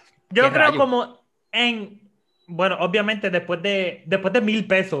sea. Yo creo como bueno, obviamente después de 1,000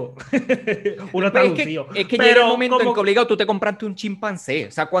 pesos uno está lucido. Es que llega el momento en que obligado tú te compraste un chimpancé.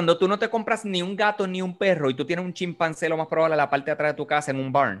 O sea, cuando tú no te compras ni un gato ni un perro y tú tienes un chimpancé, lo más probable en la parte de atrás de tu casa en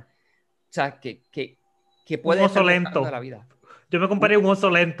un barn. O sea, que puede estar buscando de la vida. Yo me compré un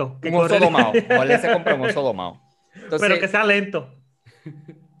oso lento. Un oso domado. Ojalá se compre un oso domado. Entonces, pero que sea lento.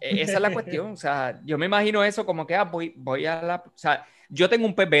 Esa es la cuestión. O sea, yo me imagino eso como que voy a la... O sea, yo tengo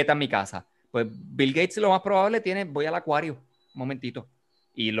un pez beta en mi casa. Pues Bill Gates lo más probable voy al acuario, un momentito,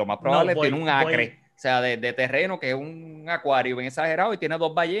 y lo más probable tiene un acre, o sea, de terreno, que es un acuario bien exagerado, y tiene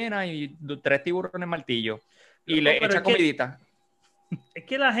 2 ballenas y 3 tiburones martillo, y le echa comidita. Es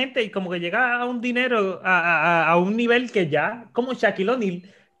que la gente como que llega a un dinero, a un nivel que ya, como Shaquille O'Neal.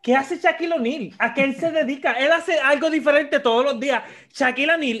 ¿Qué hace Shaquille O'Neal? ¿A qué él se dedica? Él hace algo diferente todos los días.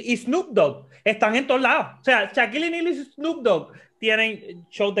 Shaquille O'Neal y Snoop Dogg están en todos lados. O sea, Shaquille O'Neal y Snoop Dogg tienen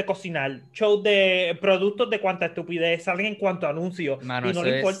shows de cocinar, shows de productos de cuánta estupidez, salen en cuanto a anuncios. Mano, y no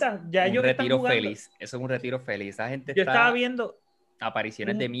le importa. Ya ellos están jugando. Feliz. Eso es un retiro feliz. Esa gente Yo estaba viendo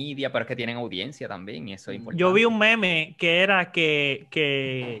apariciones de media, pero es que tienen audiencia también, y eso es importante. Yo vi un meme que era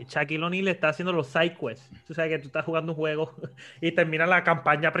que Shaquille O'Neal está haciendo los side quests. Tú sabes que tú estás jugando un juego y termina la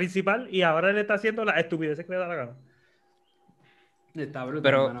campaña principal y ahora él está haciendo las estupideces que le da la gana. Está brutal,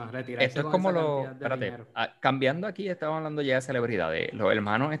 pero hermano, esto es como espérate, cambiando aquí, estamos hablando ya de celebridades. Los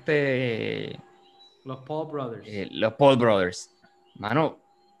hermanos los Paul Brothers. Los Paul Brothers. Mano...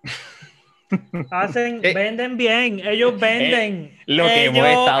 venden bien, ellos venden.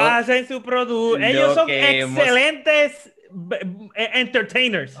 Hacen su producto. Ellos son excelentes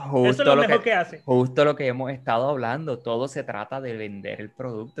entertainers. Eso es lo mejor que hacen. Justo lo que hemos estado hablando. Todo se trata de vender el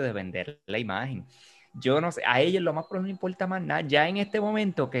producto, de vender la imagen. Yo no sé, a ellos lo más probable no importa más nada. Ya en este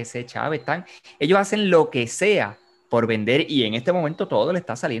momento que ellos hacen lo que sea por vender, y en este momento todo le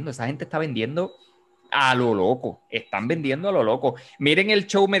está saliendo. Esa gente está vendiendo a lo loco. Están vendiendo a lo loco. Miren el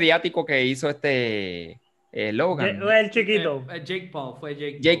show mediático que hizo Logan. El chiquito. Jake Paul, fue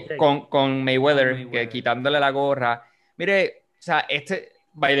Jake con Mayweather, que quitándole la gorra. Mire, o sea,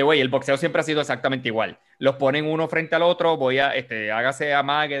 by the way, el boxeo siempre ha sido exactamente igual. Los ponen uno frente al otro, hágase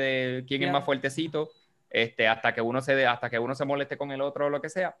amague de quién es más fuertecito. Hasta que uno se moleste con el otro o lo que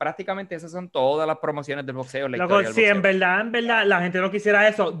sea. Prácticamente esas son todas las promociones del boxeo. Si en verdad la gente no quisiera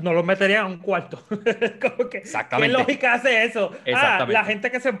eso, no los metería en un cuarto. Exactamente. ¿Qué lógica hace eso? La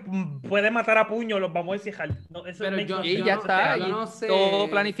gente que se puede matar a puño, los vamos a exijar. No, eso ya está. No sé. Todo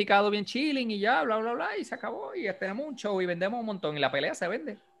planificado bien chilling y ya, bla, bla, bla, y se acabó. Y tenemos un show y vendemos un montón y la pelea se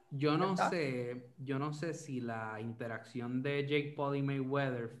vende. Yo no sé si la interacción de Jake Paul y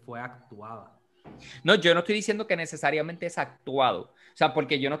Mayweather fue actuada. No, yo no estoy diciendo que necesariamente es actuado. O sea,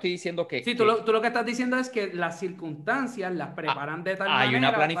 porque yo no estoy diciendo que... Sí, tú lo que estás diciendo es que las circunstancias las preparan de tal manera... Hay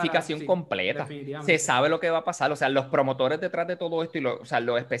una planificación completa. Se sabe lo que va a pasar. O sea, los promotores detrás de todo esto y los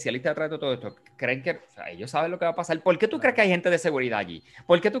especialistas detrás de todo esto creen que... O sea, ellos saben lo que va a pasar. ¿Por qué tú crees que hay gente de seguridad allí?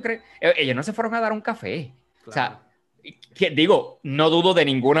 ¿Por qué tú crees...? Ellos no se fueron a dar un café. Claro. O sea... digo, no dudo de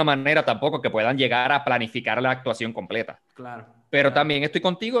ninguna manera tampoco que puedan llegar a planificar la actuación completa. Claro. Pero también estoy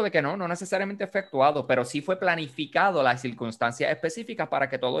contigo de que no necesariamente fue actuado, pero sí fue planificado las circunstancias específicas para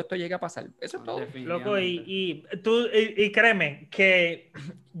que todo esto llegue a pasar. Eso es todo. Loco, y créeme que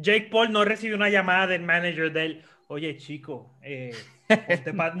Jake Paul no recibió una llamada del manager de él. Oye, chico,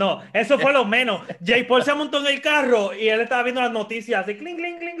 no, eso fue lo menos. Jake Paul se montó en el carro y él estaba viendo las noticias así, cling,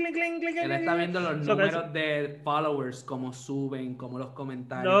 cling, cling, cling, cling, cling. Él está viendo los números de followers, cómo suben, cómo los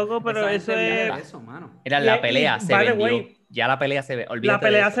comentarios. Loco, pero eso es... Eso, mano. Era la pelea, se vendió. Ya la pelea se ve. La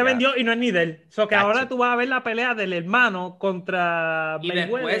pelea se vendió y no es ni de él. Que ahora tú vas a ver la pelea del hermano contra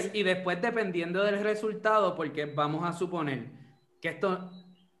Mayweather. Y después, dependiendo del resultado, porque vamos a suponer que esto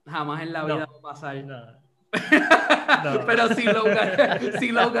jamás en la vida va a pasar. No. Pero si Logan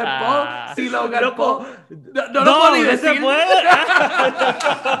Paul, no lo puedo ni decir.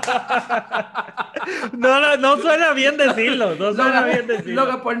 No suena bien decirlo.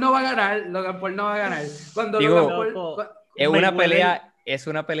 Logan Paul no va a ganar. Cuando digo, Logan Paul, es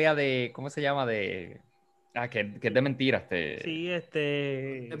una pelea de, ¿cómo se llama? Que es de mentiras. Sí,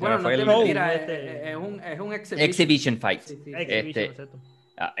 bueno, no es de mentiras, es un exhibition fight. Sí.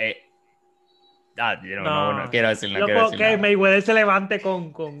 Yo no quiero decir nada. Loco, que Mayweather se levante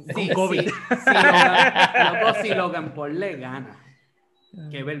con COVID. Si Logan Paul le gana,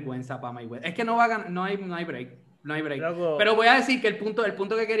 qué vergüenza para Mayweather. Es que no va a ganar, no hay break. Loco. Pero voy a decir que el punto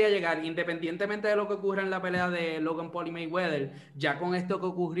que quería llegar, independientemente de lo que ocurra en la pelea de Logan Paul y Mayweather, ya con esto que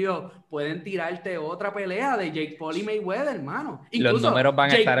ocurrió, pueden tirarte otra pelea de Jake Paul y Mayweather, hermano. Incluso los números van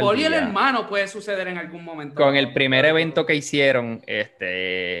a Jake estar Paul y el hermano puede suceder en algún momento. Con el primer evento que hicieron,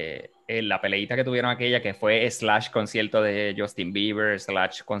 la peleita que tuvieron aquella que fue / concierto de Justin Bieber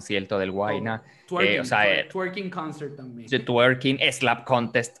 / concierto del Guayna. Twerking concert también. Twerking, slap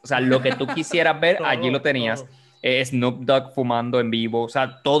contest. O sea, lo que tú quisieras ver, allí lo tenías. Snoop Dogg fumando en vivo. O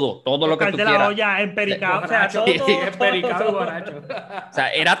sea, todo lo que tú quieras. La olla, empericado. Empericado, borracho. O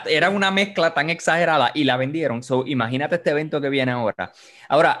sea, era una mezcla tan exagerada y la vendieron. So, imagínate este evento que viene ahora.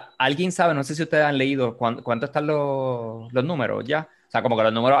 Ahora, ¿alguien sabe? No sé si ustedes han leído cuánto están los números ya. O sea, como que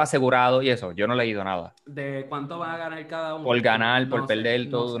los números asegurados y eso. Yo no he leído nada. ¿De cuánto van a ganar cada uno? Por ganar, por perder,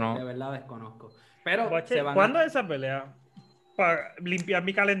 todo, ¿no? De verdad desconozco. Pero ¿cuándo es esa pelea? Para limpiar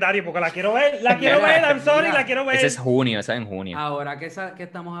mi calendario, porque la quiero ver, I'm sorry, la quiero ver. Ese es junio, esa es en junio. Ahora que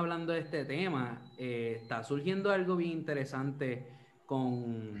estamos hablando de este tema, está surgiendo algo bien interesante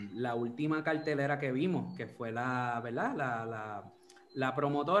con la última cartelera que vimos, que fue la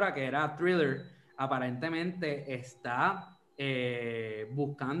promotora, que era Thriller. Aparentemente está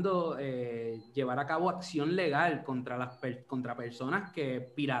buscando llevar a cabo acción legal contra personas que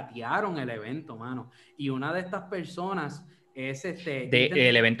piratearon el evento, mano. Y una de estas personas es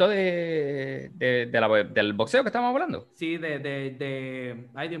el evento del boxeo que estamos hablando. Sí,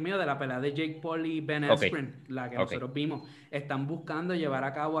 ay Dios mío, de la pelea de Jake Paul y Ben Askren, la que nosotros vimos. Están buscando llevar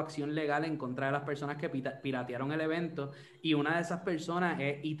a cabo acción legal en contra de las personas que piratearon el evento, y una de esas personas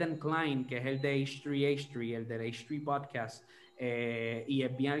es Ethan Klein, que es el de H3, el del H3 Podcast, y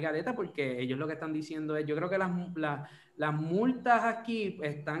es bien al gareta porque ellos lo que están diciendo es, yo creo que las multas aquí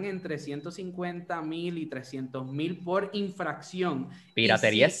están entre 150,000 y 300,000 por infracción.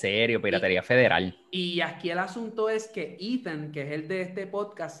 Piratería es serio, piratería federal. Y aquí el asunto es que Ethan, que es el de este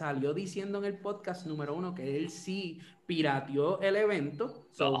podcast, salió diciendo en el podcast número 1 que él sí pirateó el evento.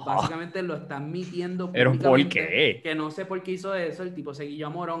 Básicamente lo está admitiendo públicamente. ¿Pero por qué? Que no sé por qué hizo eso, el tipo se guilló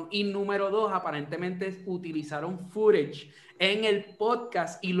a morón. Y número 2, aparentemente utilizaron footage en el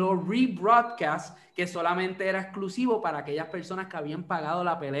podcast y lo rebroadcast, que solamente era exclusivo para aquellas personas que habían pagado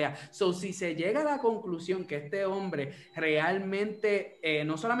la pelea. Si se llega a la conclusión que este hombre realmente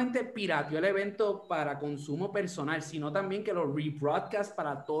no solamente pirateó el evento para consumo personal, sino también que lo rebroadcast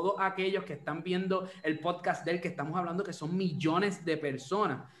para todos aquellos que están viendo el podcast del que estamos hablando, que son millones de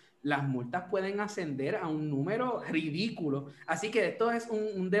personas, las multas pueden ascender a un número ridículo. Así que esto es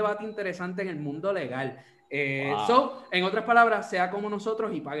un debate interesante en el mundo legal. En otras palabras, sea como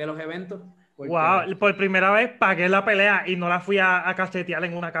nosotros y pague los eventos. Wow, por primera vez pagué la pelea y no la fui a cachetear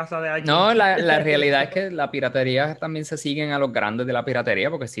en una casa de alguien. No, la realidad es que la piratería también se siguen a los grandes de la piratería,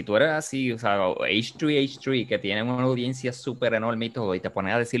 porque si tú eres así, o sea, H3, que tienen una audiencia súper enorme y todo, y te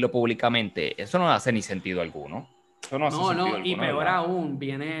pones a decirlo públicamente, eso no hace ni sentido alguno. Eso no hace sentido y alguno, peor ¿verdad? aún,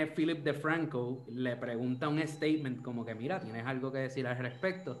 viene Philip DeFranco, le pregunta un statement como que, mira, ¿tienes algo que decir al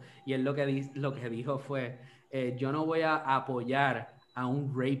respecto? Y él lo que dijo fue, yo no voy a apoyar a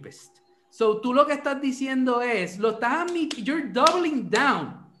un rapist. So, tú lo que estás diciendo es, you're doubling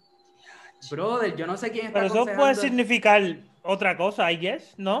down. Brother, yo no sé quién está Pero eso aconsejando. puede significar otra cosa, I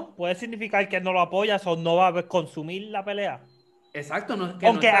guess, ¿no? Puede significar que no lo apoyas o no va a consumir la pelea. Exacto, Aunque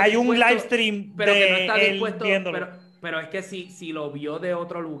no está hay un dispuesto, live stream pero que no de está él dispuesto, viéndolo. pero es que si lo vio de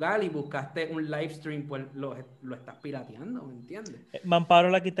otro lugar y buscaste un live stream, pues lo estás pirateando, ¿me entiendes? Mamparo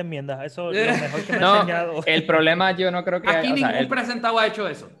la quinta enmienda, eso es lo mejor que me ha enseñado. El problema yo no creo que Aquí ningún presentado ha hecho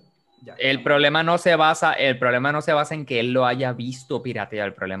eso. Ya, el problema no se basa en que él lo haya visto piratear,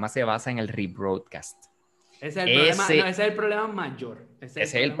 el problema se basa en el rebroadcast. Ese es el problema mayor. Ese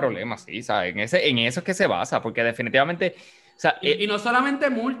es el problema, sí, ¿sabes? En eso es que se basa, porque definitivamente... O sea, y no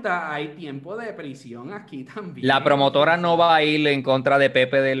solamente multa, hay tiempo de prisión aquí también. La promotora no va a ir en contra de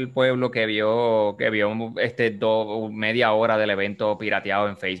Pepe del Pueblo que vio media hora del evento pirateado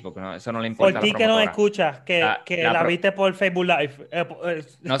en Facebook, ¿no? Eso no le importa por ti a la que promotora. no escuchas, que la viste por Facebook Live.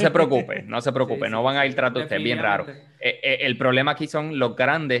 No se preocupe, no van a ir tras de usted, bien raro. El problema aquí son los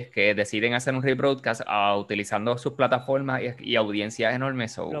grandes que deciden hacer un rebroadcast utilizando sus plataformas y audiencias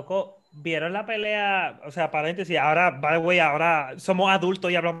enormes. Loco, ¿vieron la pelea? O sea, paréntesis, ahora, by the way, ahora somos adultos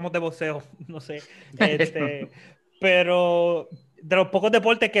y hablamos de boxeo, no sé. Pero de los pocos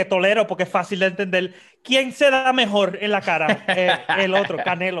deportes que tolero porque es fácil de entender, ¿quién se da mejor en la cara? El otro,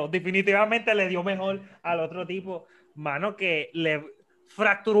 Canelo. Definitivamente le dio mejor al otro tipo. Mano, que le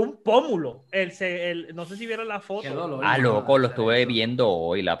fracturó un pómulo. No sé si vieron la foto. Qué dolor, loco, lo estuve viendo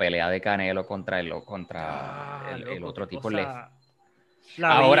hoy, la pelea de Canelo contra el loco, otro tipo.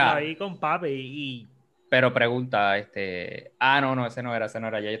 La vi con papi Pero pregunta, no, ese no era,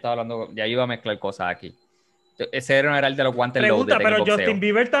 ya yo estaba hablando, ya iba a mezclar cosas aquí. Ese no era el de los guantes pregunta, loaded pero Justin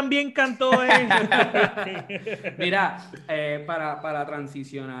Bieber también cantó Mira, para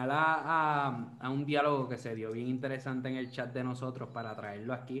transicionar a un diálogo que se dio bien interesante en el chat de nosotros para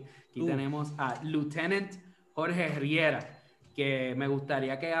traerlo aquí tenemos a Lieutenant Jorge Riera, que me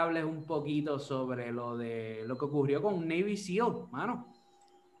gustaría que hables un poquito sobre lo que ocurrió con Navy SEAL, mano.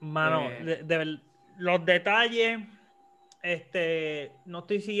 Los detalles, no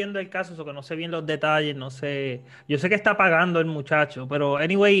estoy siguiendo el caso, o que no sé bien los detalles, no sé. Yo sé que está pagando el muchacho, pero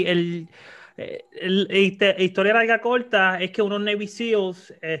anyway, historia larga corta es que unos Navy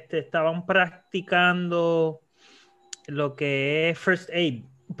SEALs estaban practicando lo que es first aid,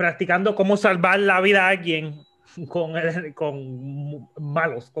 practicando cómo salvar la vida a alguien con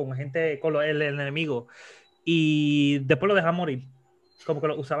malos, con gente, el enemigo, y después lo dejan morir. Como que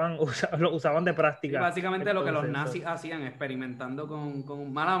lo usaban de práctica. Y básicamente lo que los nazis hacían, experimentando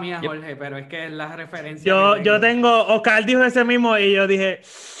con mala mía, Jorge, pero es que es la referencia. Oscar dijo ese mismo y yo dije,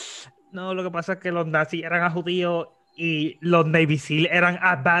 no, lo que pasa es que los nazis eran a judíos y los Navy SEAL eran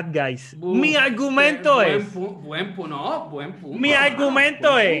a bad guys. Mi argumento es... Buen punto. Mi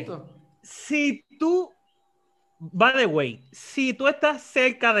argumento es, si tú... By the way, si tú estás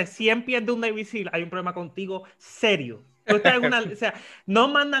cerca de 100 pies de un Navy SEAL, hay un problema contigo serio. O sea, no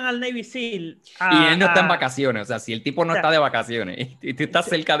mandan al Navy SEAL y él no está en vacaciones. O sea, si el tipo no está de vacaciones y tú estás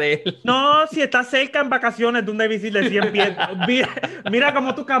cerca de él. No, si estás cerca en vacaciones de un Navy SEAL de 100 pies, mira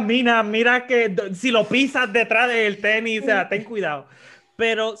cómo tú caminas, mira que si lo pisas detrás del tenis, o sea, ten cuidado.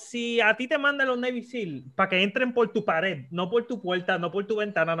 Pero si a ti te mandan los Navy SEAL para que entren por tu pared, no por tu puerta, no por tu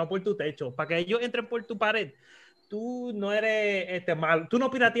ventana, no por tu techo, para que ellos entren por tu pared, tú no eres mal. Tú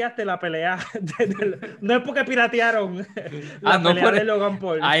no pirateaste la pelea. No es porque piratearon la pelea de Logan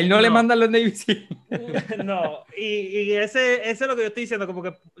Paul. A él no le mandan los Navy SEAL. No, y ese es lo que yo estoy diciendo, como que,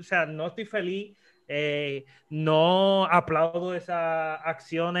 o sea, no estoy feliz, no aplaudo esas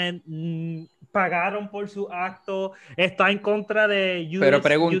acciones, pagaron por su acto, está en contra de pero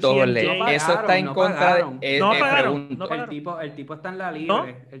pregunto, Jorge, eso está en contra de... No pagaron. El tipo está en la libre. ¿No?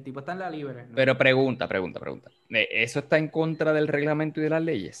 El tipo está en la libre. ¿No? Pero pregunta. ¿Eso está en contra del reglamento y de las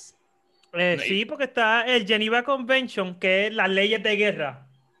leyes? Sí, porque está el Geneva Convention, que es las leyes de guerra.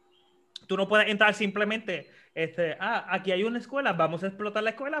 Tú no puedes entrar simplemente, aquí hay una escuela, vamos a explotar la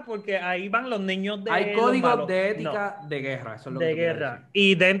escuela porque ahí van los niños de... Hay códigos de ética de guerra, eso es lo de guerra.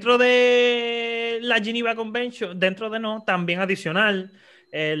 Y dentro de la Geneva Convention, también adicional,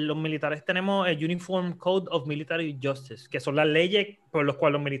 los militares tenemos el Uniform Code of Military Justice, que son las leyes por las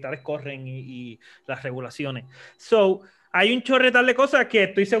cuales los militares corren y las regulaciones. Hay un chorretal de cosas que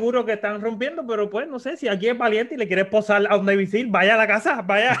estoy seguro que están rompiendo, pero pues no sé, si alguien es valiente y le quiere posar a un Navy SEAL, vaya a la casa,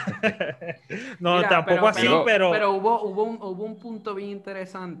 vaya. No, mira, tampoco así, pero... Pero hubo un punto bien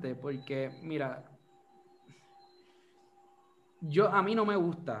interesante, porque, mira, a mí no me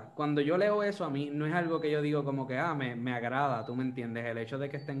gusta. Cuando yo leo eso, a mí no es algo que yo digo como que, me agrada, tú me entiendes. El hecho de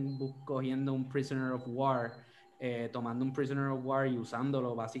que estén cogiendo un prisoner of war, tomando un prisoner of war y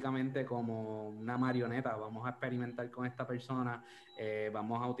usándolo básicamente como una marioneta. Vamos a experimentar con esta persona,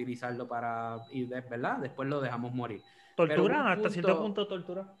 vamos a utilizarlo para, y ¿verdad? Después lo dejamos morir. Tortura, hasta cierto punto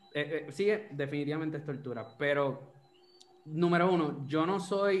tortura. Sí, definitivamente es tortura. Pero, número uno, yo no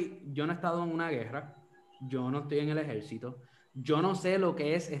he estado en una guerra, yo no estoy en el ejército. Yo no sé lo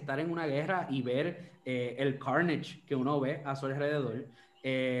que es estar en una guerra y ver el carnage que uno ve a su alrededor.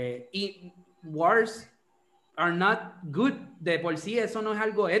 Y wars are not good. De por sí eso no es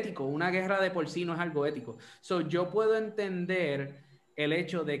algo ético. Una guerra de por sí no es algo ético. So, yo puedo entender el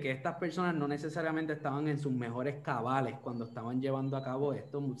hecho de que estas personas no necesariamente estaban en sus mejores cabales cuando estaban llevando a cabo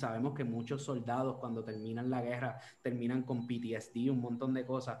esto. Sabemos que muchos soldados cuando terminan la guerra terminan con PTSD, un montón de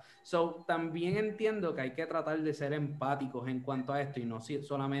cosas. So, también entiendo que hay que tratar de ser empáticos en cuanto a esto y no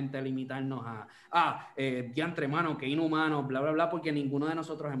solamente limitarnos a diantre, mano, que inhumano, bla, bla, bla, porque ninguno de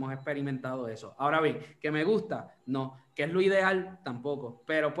nosotros hemos experimentado eso. Ahora bien, ¿que me gusta? No. ¿Que es lo ideal? Tampoco.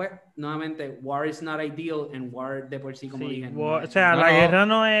 Pero pues, nuevamente, war is not ideal and war de por sí, como dije. War, o sea, la guerra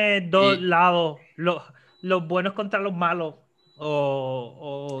no es dos lados, los buenos contra los malos.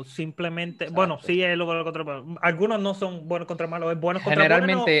 O simplemente, exacto. Bueno, sí es lo bueno contra malos. Algunos no son buenos contra malos, es buenos contra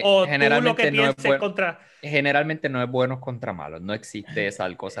buenos, o tú lo que pienses contra. Generalmente no es buenos contra malos, no existe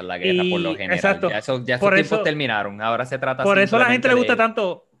esa cosa en la guerra por lo general. Exacto. Ya esos tiempos terminaron, ahora se trata por eso a la gente le gusta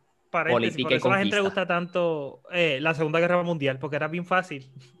tanto. Política por eso y a la gente le gusta tanto la Segunda Guerra Mundial, porque era bien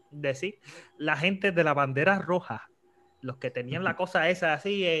fácil decir. La gente de la bandera roja, los que tenían la cosa esa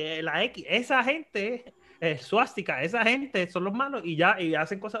así, la X, esa gente, suástica, esa gente son los malos y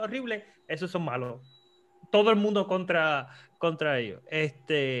hacen cosas horribles, esos son malos. Todo el mundo contra ellos.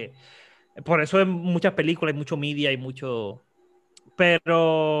 Por eso en muchas películas hay mucho media y mucho...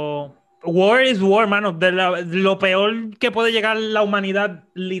 Pero... War is war, mano. Lo peor que puede llegar la humanidad,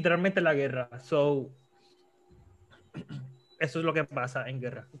 literalmente, es la guerra. So, eso es lo que pasa en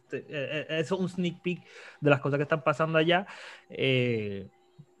guerra. Eso es un sneak peek de las cosas que están pasando allá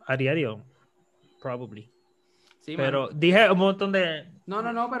a diario, probably. Sí, pero man, dije un montón de... No,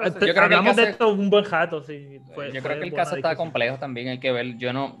 pero... yo creo hablamos de esto un buen rato, sí. Yo creo que el caso está complejo también, hay que ver.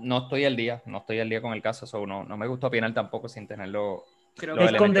 Yo no estoy al día con el caso, so no me gusta opinar tampoco sin tenerlo...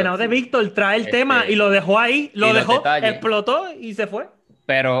 El condenado de Víctor trae el tema y lo dejó ahí, explotó y se fue.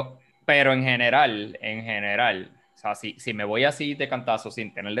 Pero en general, o sea, si me voy así de cantazo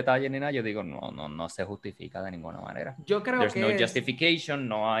sin tener detalles ni nada, yo digo, no se justifica de ninguna manera. Yo creo There's no justification,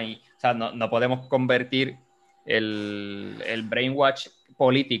 no hay, o sea, no podemos convertir el brainwash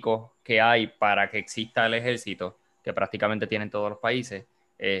político que hay para que exista el ejército, que prácticamente tienen todos los países,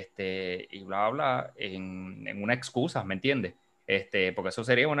 y bla, bla, en una excusa, ¿me entiendes? Porque eso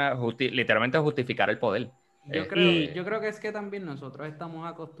sería literalmente justificar el poder. Yo creo que es que también nosotros estamos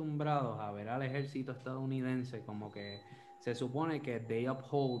acostumbrados a ver al ejército estadounidense como que se supone que they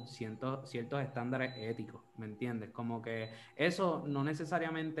uphold ciertos estándares éticos, ¿me entiendes? Como que eso no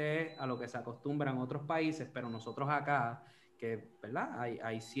necesariamente es a lo que se acostumbra en otros países, pero nosotros acá, que, ¿verdad?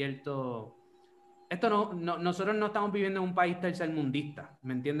 Hay cierto... nosotros no estamos viviendo en un país tercermundista,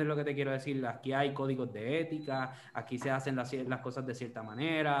 ¿me entiendes lo que te quiero decir? Aquí hay códigos de ética, aquí se hacen las cosas de cierta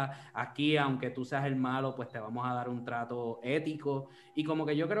manera, aquí aunque tú seas el malo, pues te vamos a dar un trato ético, y como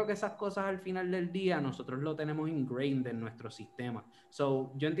que yo creo que esas cosas al final del día nosotros lo tenemos ingrained en nuestro sistema.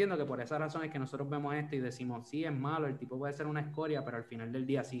 So, yo entiendo que por esa razón es que nosotros vemos esto y decimos, sí, es malo, el tipo puede ser una escoria, pero al final del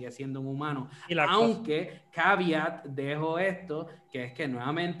día sigue siendo un humano, aunque, caveat, dejo esto, que es que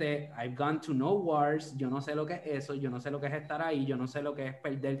nuevamente, I've gone to no wars, yo no sé lo que es eso, yo no sé lo que es estar ahí, yo no sé lo que es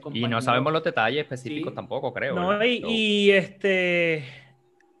perder compañeros. Y no sabemos los detalles específicos tampoco, creo. No, el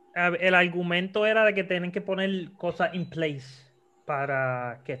argumento era de que tienen que poner cosas in place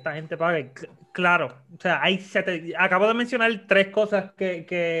para que esta gente pague. Claro, o sea, acabo de mencionar 3 cosas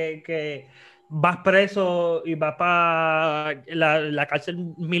que vas preso y vas para la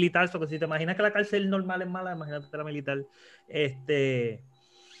cárcel militar. So que si te imaginas que la cárcel normal es mala, imagínate la militar.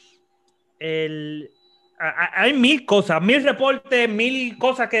 Hay 1000 cosas, 1000 reportes, 1000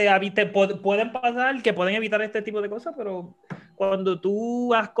 cosas que pueden pasar, que pueden evitar este tipo de cosas, pero cuando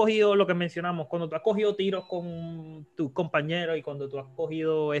tú has cogido lo que mencionamos, cuando tú has cogido tiros con tus compañeros y cuando tú has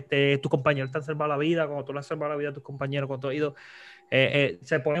cogido, tus compañeros te han salvado la vida, cuando tú le has salvado la vida a tus compañeros, cuando tú has ido,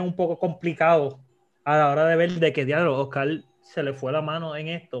 se pone un poco complicado a la hora de ver de que diablo Oscar se le fue la mano en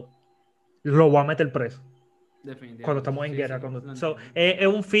esto, lo voy a meter preso. Definitivamente. Cuando estamos en guerra. Es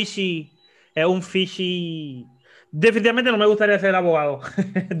un fishy. Definitivamente no me gustaría ser abogado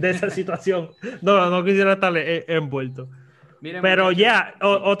de esa situación. No quisiera estar envuelto. Miren, pero ya,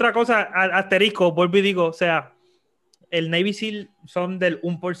 otra cosa, asterisco, vuelvo y digo, o sea, el Navy SEAL son del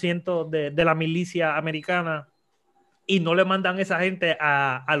 1% de la milicia americana y no le mandan esa gente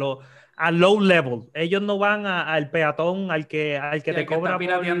a low level. Ellos no van al peatón, al que te cobra está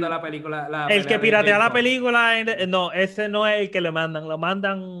pirateando la película. El que piratea la película, no, ese no es el que le mandan. Lo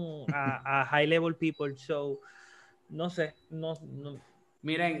mandan a high level people. So, no sé, no.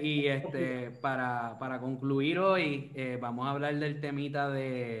 Miren, y para concluir hoy, vamos a hablar del temita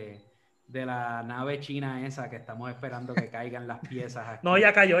de la nave china esa que estamos esperando que caigan las piezas aquí. No,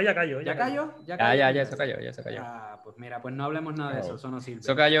 ya cayó. ¿Ya cayó? Ya, eso cayó. Pues mira, pues no hablemos nada de eso no sirve.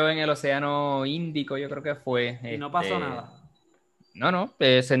 Eso cayó en el Océano Índico, yo creo que fue. Y no pasó nada. No,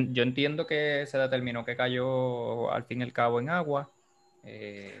 yo entiendo que se determinó que cayó al fin y al cabo en agua.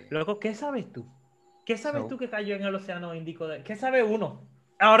 Loco, ¿qué sabes tú? ¿Qué sabes tú que cayó en el Océano Índico? ¿Qué sabe uno?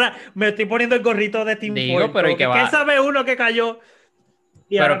 Ahora me estoy poniendo el gorrito de Team Fortress. ¿Qué sabe uno que cayó?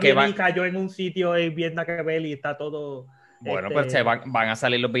 Y pero ahora viene y cayó en un sitio en Vietnam y está todo... Bueno, pues van a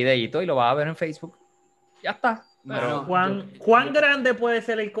salir los videitos y lo vas a ver en Facebook. Ya está. Pero ¿cuán grande puede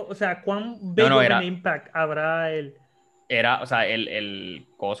ser el... O sea, ¿cuán big of impact habrá el... O sea, el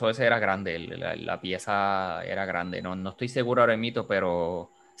coso ese era grande, la pieza era grande. No estoy seguro ahora mismo, pero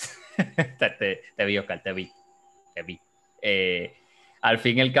te vi, Oscar, te vi. Al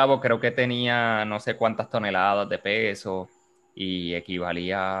fin y al cabo, creo que tenía no sé cuántas toneladas de peso y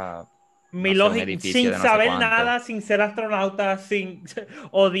equivalía... Mi lógica, sin saber nada, sin ser astronauta,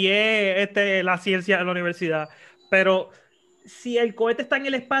 odié la ciencia en la universidad. Pero si el cohete está en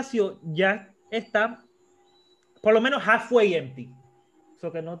el espacio, ya está por lo menos halfway empty.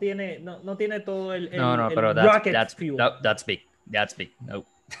 So que no tiene todo el pero rocket fuel. That's big. No.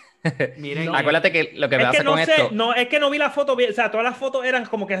 Miren, acuérdate que lo que me hace con esto... No, es que no vi la foto bien. O sea, todas las fotos eran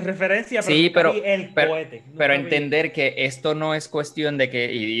como que referencia, pero el cohete. Pero entender que esto no es cuestión de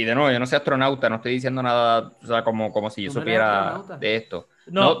que... Y de nuevo, yo no soy astronauta, no estoy diciendo nada, o sea, como si yo supiera de esto.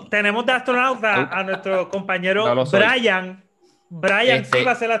 No, tenemos de astronauta a nuestro compañero Brian. Brian sí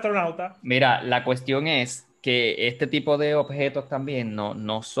va a ser astronauta. Mira, la cuestión es que este tipo de objetos también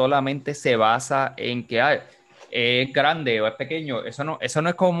no solamente se basa en que es grande o es pequeño. Eso no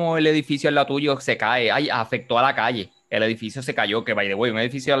es como el edificio al lado tuyo se cae. Afectó a la calle. El edificio se cayó, que by the way, un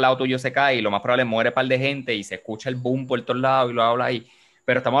edificio al lado tuyo se cae y lo más probable muere un par de gente y se escucha el boom por todos lados y lo habla ahí.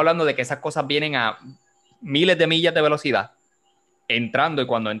 Pero estamos hablando de que esas cosas vienen a miles de millas de velocidad entrando, y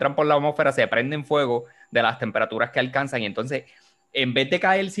cuando entran por la atmósfera se prenden fuego de las temperaturas que alcanzan, y entonces en vez de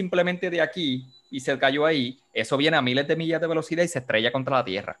caer simplemente de aquí y se cayó ahí, eso viene a miles de millas de velocidad y se estrella contra la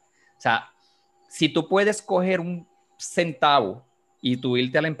Tierra. O sea, si tú puedes coger un centavo y tú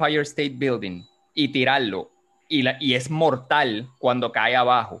irte al Empire State Building y tirarlo, y es mortal cuando cae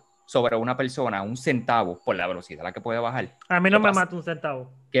abajo sobre una persona, un centavo, por la velocidad a la que puede bajar. A mí no me mata un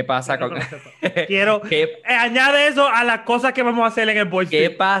centavo. ¿Qué pasa con...? Añade eso a las cosas que vamos a hacer en el Boy ¿Qué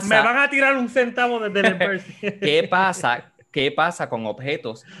pasa? Me van a tirar un centavo desde el Empire State. ¿Qué pasa con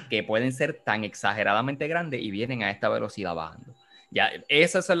objetos que pueden ser tan exageradamente grandes y vienen a esta velocidad bajando? Ya,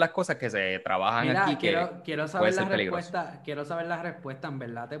 esas son las cosas que se trabajan aquí. Quiero saber la respuesta. Quiero saber la respuesta. ¿En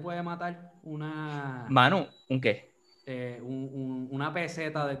verdad te puede matar una... Manu, ¿un qué? Una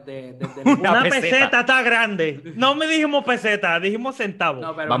peseta desde una peseta está grande. No me dijimos peseta, dijimos centavo.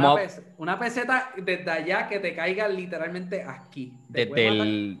 No, pero una peseta desde allá que te caiga literalmente aquí.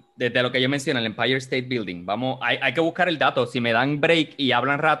 Desde lo que yo mencioné, el Empire State Building. Hay que buscar el dato. Si me dan break y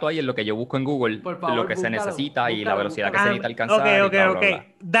hablan rato ahí en lo que yo busco en Google, por favor, lo que se necesita y la velocidad que se necesita alcanzar. Ok.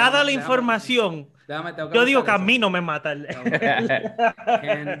 Dada la información, yo digo que a mí no me mata.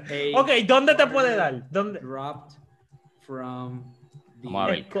 Ok, ¿dónde te puede dar? ¿Dónde? From the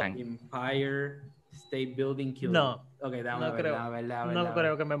Empire State Building killed. No, okay, no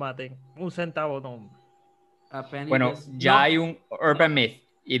creo que me maten. Un centavo no. Bueno, hay un urban myth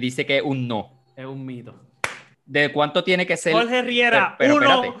y dice que un no. Es un mito. ¿De cuánto tiene que ser? Jorge Riera,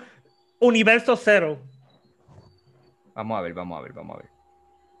 uno, universo cero. Vamos a ver.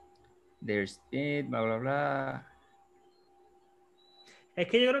 There's it, bla, bla, bla. Es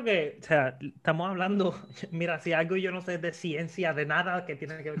que yo creo que, o sea, estamos hablando, mira, si algo yo no sé de ciencia, de nada que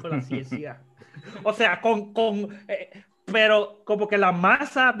tiene que ver con la ciencia. O sea, pero como que la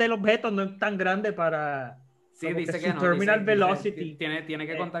masa del objeto no es tan grande para... Sí, dice que no. Terminal velocity. Tiene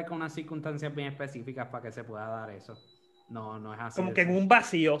que contar con unas circunstancias bien específicas para que se pueda dar eso. No es así. Como que en un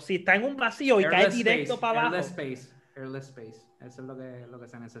vacío. Si está en un vacío y cae directo para abajo. Airless space. Eso es lo que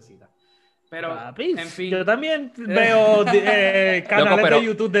se necesita. Pero, Papi, en fin. Yo también veo canales de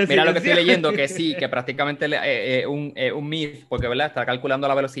YouTube de mira lo que estoy leyendo, que sí, que prácticamente un myth, porque ¿verdad? Está calculando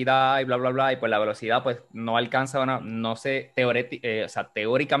la velocidad y bla, bla, bla, y pues la velocidad pues no alcanza no sé, o sea,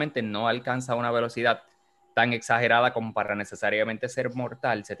 teóricamente no alcanza una velocidad tan exagerada como para necesariamente ser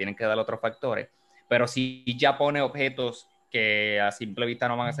mortal, se tienen que dar otros factores, pero si ya pone objetos que a simple vista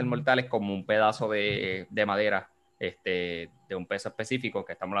no van a ser mortales, como un pedazo de madera de un peso específico,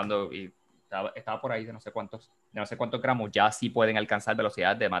 que estamos hablando, y estaba por ahí de no sé cuántos gramos, ya sí pueden alcanzar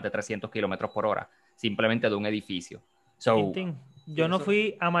velocidades de más de 300 kilómetros por hora, simplemente de un edificio. Tintín, yo no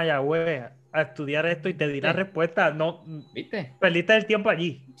fui a Mayagüez a estudiar esto y te di la respuesta. No, ¿viste? Perdiste el tiempo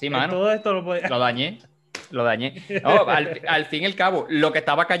allí. Sí, mano. Todo esto lo podía... Lo dañé. No, al fin y al cabo, lo que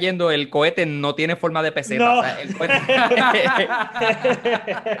estaba cayendo, el cohete no tiene forma de peseta. No. O sea, el cohete...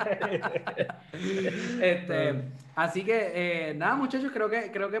 Así que, nada, muchachos, creo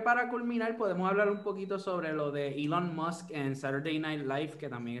que para culminar podemos hablar un poquito sobre lo de Elon Musk en Saturday Night Live, que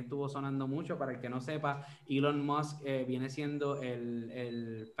también estuvo sonando mucho. Para el que no sepa, Elon Musk viene siendo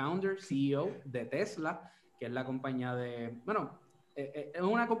el founder, CEO de Tesla, que es la compañía de, bueno, es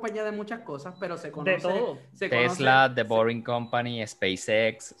una compañía de muchas cosas, pero se conoce... De todo. Tesla, The Boring Company,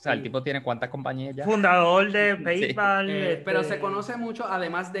 SpaceX. O sea, el tipo tiene ¿cuántas compañías ya? Fundador de PayPal. Sí. Pero se conoce mucho,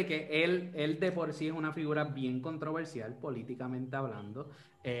 además de que él de por sí es una figura bien controversial, políticamente hablando.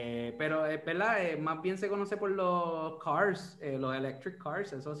 Pero, ¿verdad? Más bien se conoce por los cars, los electric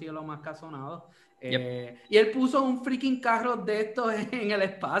cars. Eso sí es lo más que ha sonado. Y él puso un freaking carro de estos en el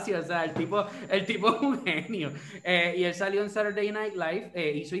espacio. O sea, el tipo es un genio. Y él salió en Saturday Night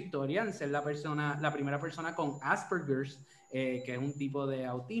Live, hizo historia en ser la primera persona con Asperger's, que es un tipo de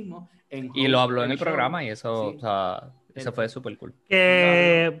autismo. Y lo habló en el programa y eso, sí. O sea, eso fue súper cool.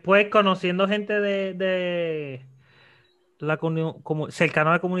 Que pues conociendo gente de como cercano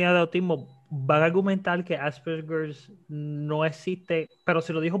a la comunidad de autismo, van a argumentar que Asperger's no existe, pero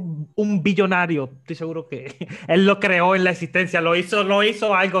si lo dijo un billonario, estoy seguro que él lo creó en la existencia, lo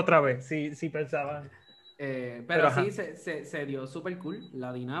hizo algo otra vez, si pensaban. Pero sí, se dio súper cool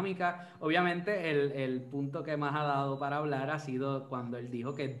la dinámica. Obviamente el punto que más ha dado para hablar ha sido cuando él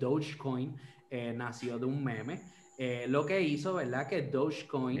dijo que Dogecoin nació de un meme. Lo que hizo, ¿verdad? Que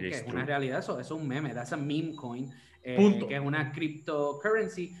Dogecoin, que es una realidad, eso es un meme, that's a meme coin, que es una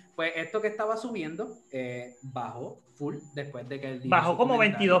cryptocurrency. Pues esto que estaba subiendo bajó full después de que él dijo bajó como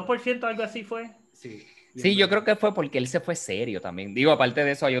 22%, algo así fue. Sí, yo creo que fue porque él se fue serio también. Digo, aparte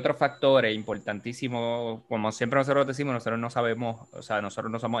de eso, hay otros factores importantísimos. Como siempre nosotros decimos, nosotros no sabemos, o sea, nosotros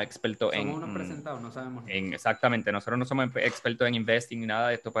no somos expertos somos unos presentados, no sabemos. Exactamente, nosotros no somos expertos en investing ni nada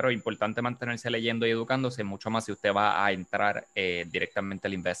de esto, pero es importante mantenerse leyendo y educándose, mucho más si usted va a entrar directamente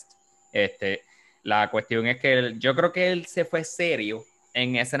al invest. La cuestión es que yo creo que él se fue serio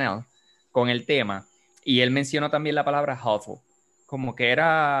en SNL con el tema, y él mencionó también la palabra hustle, como que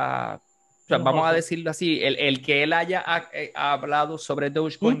era... O sea, vamos a decirlo así, el que él haya hablado sobre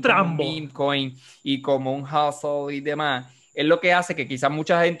Dogecoin como un meme coin y como un hustle y demás, es lo que hace que quizás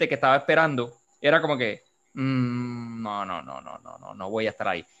mucha gente que estaba esperando era como que no voy a estar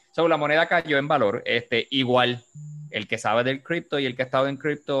ahí. So, la moneda cayó en valor. Igual, el que sabe del cripto y el que ha estado en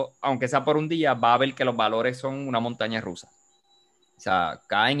cripto, aunque sea por un día, va a ver que los valores son una montaña rusa. O sea,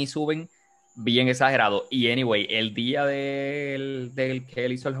 caen y suben bien exagerado. Y anyway, el día del que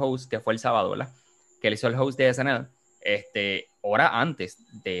él hizo el host, que fue el sábado, ¿verdad? Que él hizo el host de SNL, hora antes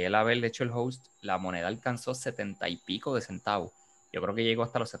de él haber hecho el host, la moneda alcanzó 70 y pico de centavos. Yo creo que llegó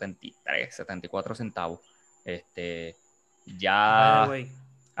hasta los 73, 74 centavos. Ya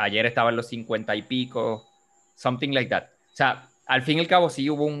ayer estaba en los 50 y pico, something like that. O sea, al fin y al cabo sí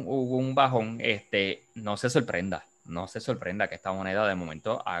hubo un bajón. No se sorprenda que esta moneda de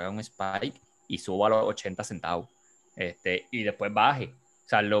momento haga un spike y suba a los 80 centavos y después baje. O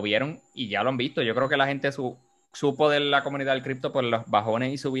sea, lo vieron y ya lo han visto. Yo creo que la gente supo de la comunidad del cripto por los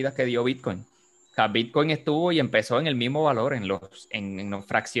bajones y subidas que dio Bitcoin. O sea, Bitcoin estuvo y empezó en el mismo valor, en los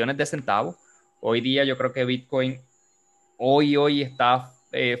fracciones de centavos. Hoy día yo creo que Bitcoin hoy está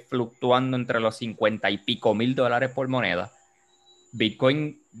fluctuando entre los 50 y pico mil dólares por moneda.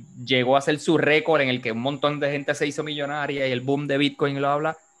 Bitcoin llegó a ser su récord en el que un montón de gente se hizo millonaria y el boom de Bitcoin lo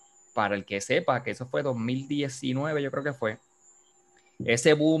habla. Para el que sepa que eso fue 2019, yo creo que fue.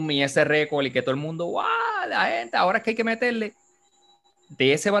 Ese boom y ese récord y que todo el mundo, ¡wow! La gente, ahora es que hay que meterle.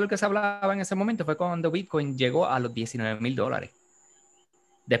 De ese valor que se hablaba en ese momento fue cuando Bitcoin llegó a los 19 mil dólares.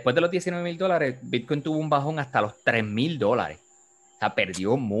 Después de los 19 mil dólares, Bitcoin tuvo un bajón hasta los 3 mil dólares. O sea,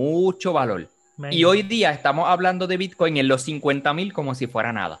 perdió mucho valor. Y hoy día estamos hablando de Bitcoin en los 50 mil como si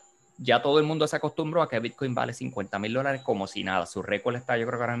fuera nada. ya todo el mundo se acostumbró a que Bitcoin vale $50,000 como si nada. Su récord está, yo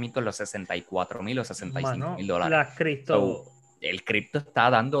creo que ahora mismo en los 64,000 o $65,000. Las cripto... El cripto está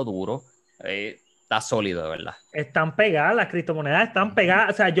dando duro, está sólido, de verdad. Están pegadas, las criptomonedas están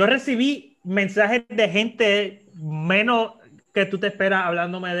pegadas. O sea, yo recibí mensajes de gente menos que tú te esperas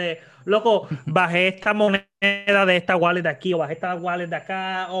hablándome de, loco, bajé esta moneda de esta wallet de aquí, o bajé esta wallet de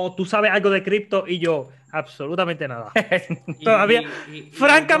acá, o tú sabes algo de cripto, y yo, absolutamente nada. Todavía,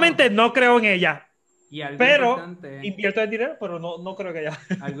 francamente, no creo en ella. Pero invierto el dinero, pero no creo que ya.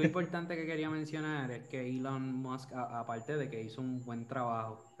 Algo importante que quería mencionar es que Elon Musk, aparte de que hizo un buen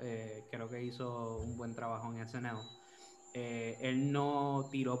trabajo, creo que hizo un buen trabajo en SNL, él no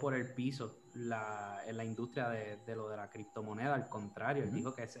tiró por el piso en la industria de lo de la criptomoneda, al contrario, él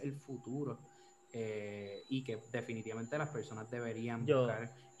dijo que es el futuro y que definitivamente las personas deberían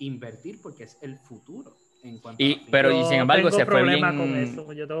buscar invertir porque es el futuro. En cuanto pero sin embargo se fue bien... con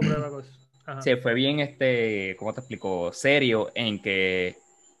eso. Yo tengo problema con eso. Ajá. Se fue bien, ¿cómo te explico? Serio en que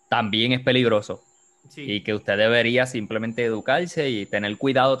también es peligroso. Sí. Y que usted debería simplemente educarse y tener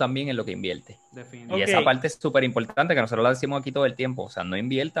cuidado también en lo que invierte. Y esa parte es súper importante, que nosotros la decimos aquí todo el tiempo. O sea, no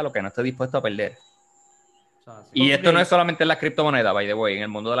invierta lo que no esté dispuesto a perder. Y esto no es solamente en las criptomonedas, by the way. En el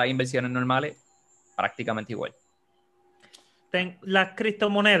mundo de las inversiones normales, prácticamente igual. Las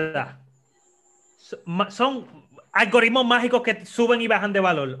criptomonedas son algoritmos mágicos que suben y bajan de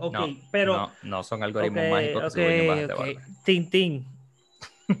valor. No son algoritmos mágicos que suben y bajan de valor. Tintín.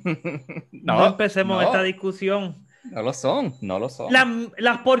 No empecemos esta discusión. No lo son.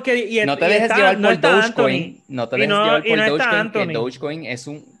 Las porquerías. No te dejes llevar por Dogecoin. No te dejes llevar por Dogecoin,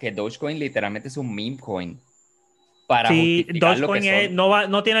 que Dogecoin literalmente es un meme coin. Para justificar Dogecoin lo que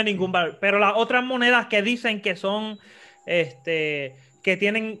son. No tiene ningún valor. Pero las otras monedas que dicen que son que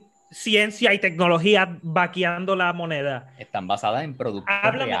tienen ciencia y tecnología vaqueando la moneda. Están basadas en productos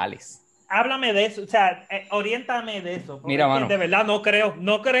reales. Háblame de eso, o sea, oriéntame de eso. Mira, mano. De verdad no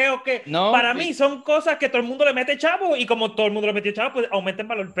creo que... para mí son cosas que todo el mundo le mete chavo y como todo el mundo le mete chavo, pues aumenta el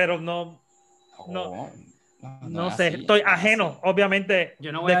valor, pero no sé, así, estoy ajeno, obviamente.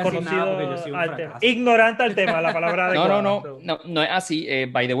 Yo no voy a decir nada porque yo soy un fracaso. Ignorante al tema, la palabra de no es así.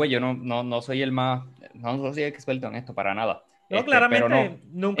 By the way, yo no soy el más... No soy experto en esto para nada. No, claramente,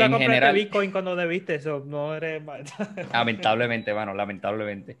 nunca compraste Bitcoin cuando debiste eso, no eres... Lamentablemente,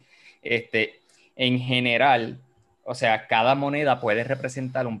 lamentablemente. En general, o sea, cada moneda puede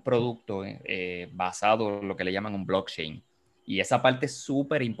representar un producto basado en lo que le llaman un blockchain. Y esa parte es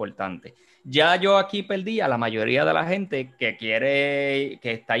súper importante. Ya yo aquí perdí a la mayoría de la gente que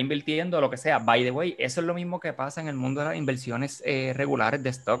está invirtiendo lo que sea. By the way, eso es lo mismo que pasa en el mundo de las inversiones regulares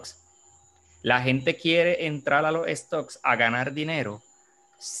de stocks. La gente quiere entrar a los stocks a ganar dinero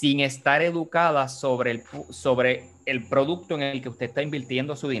sin estar educada sobre el producto en el que usted está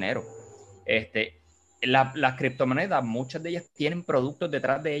invirtiendo su dinero. Las criptomonedas, muchas de ellas tienen productos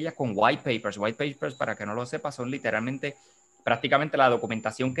detrás de ellas con white papers. White papers, para que no lo sepa, son literalmente prácticamente la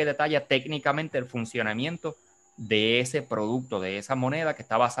documentación que detalla técnicamente el funcionamiento de ese producto, de esa moneda que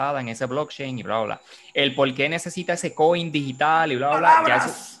está basada en ese blockchain y bla, bla, bla. El por qué necesita ese coin digital y bla, bla, bla.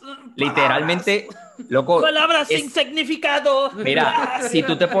 Literalmente, loco. Palabras sin significado. Mira, si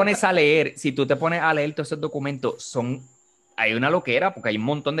tú te pones a leer todos esos documentos, hay una loquera porque hay un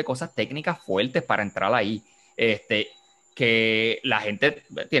montón de cosas técnicas fuertes para entrar ahí. Que la gente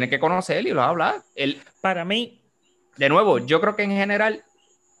tiene que conocer y bla, bla, bla. Para mí. De nuevo, yo creo que en general,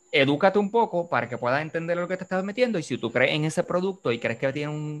 edúcate un poco para que puedas entender lo que te estás metiendo y si tú crees en ese producto y crees que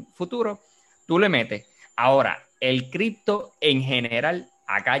tiene un futuro, tú le metes. Ahora, el cripto en general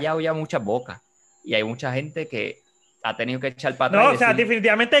ha callado ya muchas bocas y hay mucha gente que ha tenido que echar para atrás. No, o sea,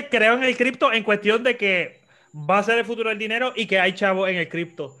 definitivamente creo en el cripto en cuestión de que va a ser el futuro del dinero y que hay chavos en el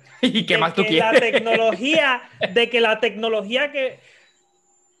cripto. ¿Y qué más tú quieres? La tecnología que...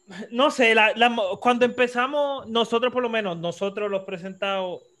 No sé, cuando empezamos, nosotros por lo menos, nosotros los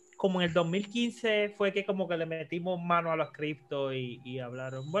presentados, como en el 2015 fue que como que le metimos mano a los criptos y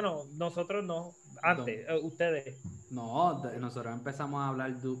hablaron. Bueno, nosotros no, antes, ustedes. No, nosotros empezamos a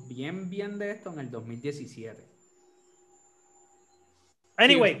hablar bien de esto en el 2017.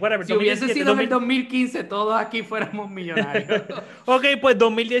 Anyway, whatever. Si hubiese sido en el 2015, todos aquí fuéramos millonarios. Ok, pues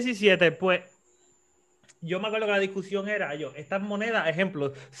 2017, pues yo me acuerdo que la discusión era, estas monedas,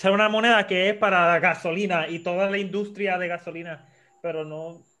 ejemplo, ser una moneda que es para gasolina y toda la industria de gasolina, pero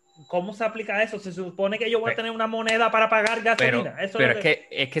no, ¿cómo se aplica eso? Se supone que yo voy a tener una moneda para pagar gasolina. Pero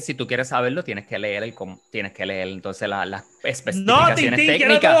es que si tú quieres saberlo, tienes que leer entonces las especificaciones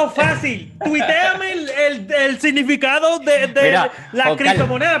técnicas. Quiero todo fácil. Tuiteame el significado de la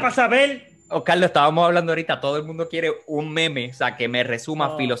criptomoneda para saber Oscar, lo estábamos hablando ahorita, todo el mundo quiere un meme, o sea, que me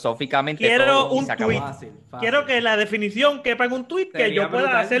resuma filosóficamente quiero todo un tweet. Fácil. Quiero que la definición quepa en un tweet, que yo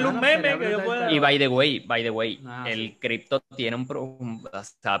pueda hacerle un meme, que yo pueda... Y by the way, el cripto tiene o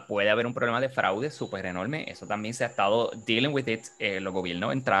sea, puede haber un problema de fraude súper enorme, eso también se ha estado dealing with it, los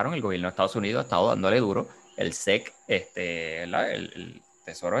gobiernos entraron, el gobierno de Estados Unidos ha estado dándole duro, el SEC, el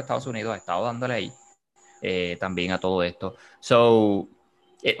Tesoro de Estados Unidos ha estado dándole ahí también a todo esto. So...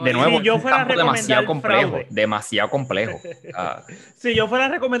 de nuevo, si yo fuera a recomendar demasiado complejo. Si yo fuera a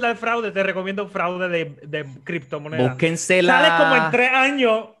recomendar fraude, te recomiendo fraude de criptomonedas. Búsquense Sales como en 3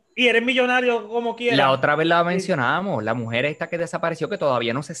 años y eres millonario como quieras. La otra vez la mencionamos, la mujer esta que desapareció, que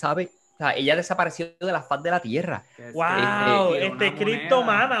todavía no se sabe. O sea, ella desapareció de la faz de la tierra. ¡Wow!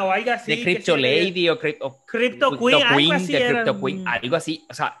 Cryptomana o algo así. De Crypto Lady o Crypto Queen, algo así. Algo así.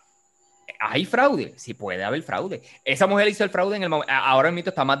 O sea, hay fraude, sí puede haber fraude. Esa mujer hizo el fraude en el momento. Ahora el mito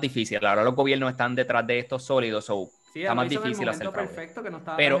está más difícil. Ahora los gobiernos están detrás de estos sólidos. Está más difícil hacer fraude. Perfecto, que no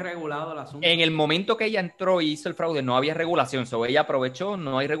estaba pero tan regulado el asunto. En el momento que ella entró y hizo el fraude, no había regulación. Ella aprovechó,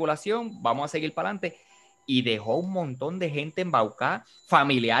 no hay regulación, vamos a seguir para adelante. Y dejó un montón de gente embaucada,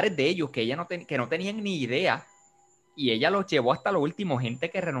 familiares de ellos que no tenían ni idea. Y ella los llevó hasta lo último,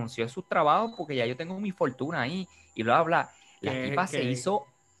 gente que renunció a sus trabajos porque ya yo tengo mi fortuna ahí. Y bla, bla. La tipa se hizo...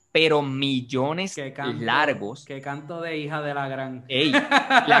 pero millones largos. Qué canto de hija de la gran. Ey,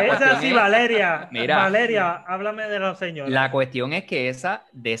 esa sí, Valeria. Mira, Valeria, háblame de la señora. La cuestión es que esa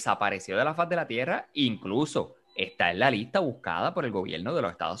desapareció de la faz de la tierra, incluso está en la lista buscada por el gobierno de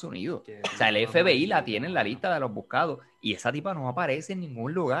los Estados Unidos. O sea, el FBI la tiene en la lista de los buscados y esa tipa no aparece en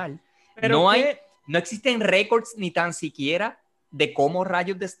ningún lugar. No existen récords ni tan siquiera de cómo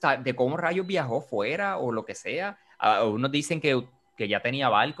rayos viajó fuera o lo que sea. Unos dicen que ya tenía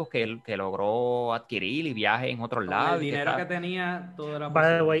barcos que logró adquirir y viajes en otros lados. El dinero que tenía, todo era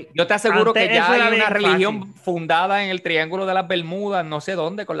posible. Yo te aseguro que ya hay una religión fundada en el Triángulo de las Bermudas, no sé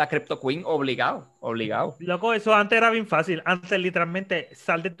dónde, con la Crypto Queen, obligado. Loco, eso antes era bien fácil. Antes literalmente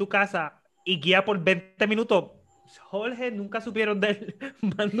sal de tu casa y guía por 20 minutos. Jorge, nunca supieron de él,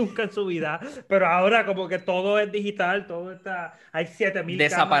 más nunca en su vida. Pero ahora como que todo es digital, todo está... Hay 7,000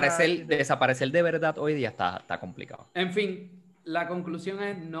 Desaparecer de verdad hoy día está complicado. En fin, la conclusión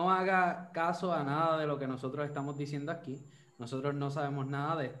es: no haga caso a nada de lo que nosotros estamos diciendo aquí. Nosotros no sabemos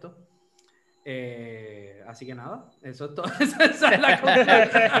nada de esto. Así que nada, eso es todo. Esa es la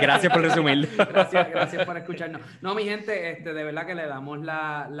conclusión. Gracias por resumirlo. Gracias por escucharnos. No, mi gente, de verdad que le damos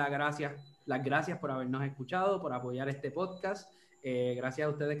las gracias por habernos escuchado, por apoyar este podcast. Gracias a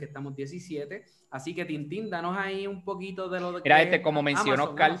ustedes que estamos 17. Así que, Tintín, danos ahí un poquito de lo que... Mira, como mencionó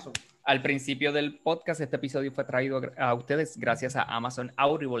Oscar al principio del podcast, este episodio fue traído a ustedes gracias a Amazon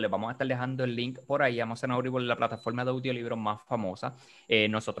Audible. Les vamos a estar dejando el link por ahí. Amazon Audible es la plataforma de audiolibros más famosa.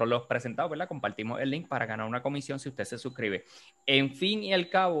 Nosotros los presentamos, ¿verdad? Compartimos el link para ganar una comisión si usted se suscribe. En fin y al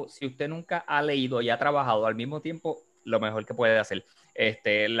cabo, si usted nunca ha leído y ha trabajado al mismo tiempo, lo mejor que puede hacer.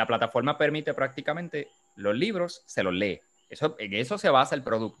 La plataforma permite prácticamente los libros, se los lee. En eso se basa el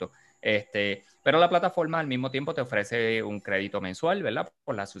producto. Pero la plataforma al mismo tiempo te ofrece un crédito mensual, ¿verdad?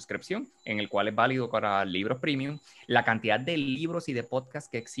 Por la suscripción, en el cual es válido para libros premium. La cantidad de libros y de podcasts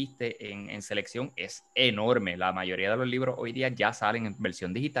que existe en selección es enorme. La mayoría de los libros hoy día ya salen en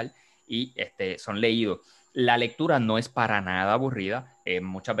versión digital y son leídos. La lectura no es para nada aburrida,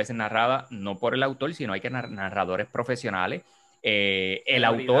 muchas veces narrada no por el autor, sino hay que narradores profesionales. El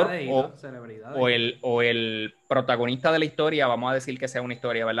autor o el protagonista de la historia, vamos a decir que sea una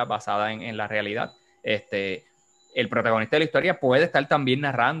historia, ¿verdad?, basada en la realidad. El protagonista de la historia puede estar también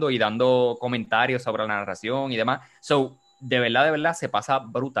narrando y dando comentarios sobre la narración y demás. De verdad, se pasa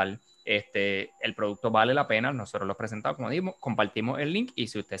brutal. El producto vale la pena. Nosotros lo presentamos, como dijimos, compartimos el link y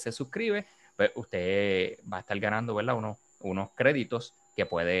si usted se suscribe, pues usted va a estar ganando, ¿verdad?, unos créditos que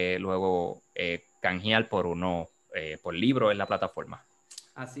puede luego canjear por libro en la plataforma.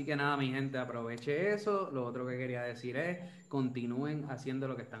 Así que nada, mi gente, aproveche eso. Lo otro que quería decir es: continúen haciendo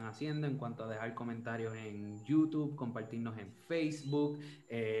lo que están haciendo en cuanto a dejar comentarios en YouTube, compartirnos en Facebook.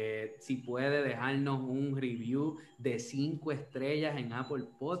 Si puede dejarnos un review de 5 estrellas en Apple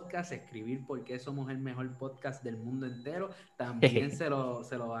Podcast, escribir por qué somos el mejor podcast del mundo entero, también se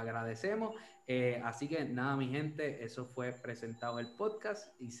lo agradecemos. Así que nada, mi gente, eso fue presentado el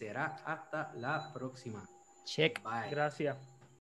podcast y será hasta la próxima. Check. Bye. Gracias.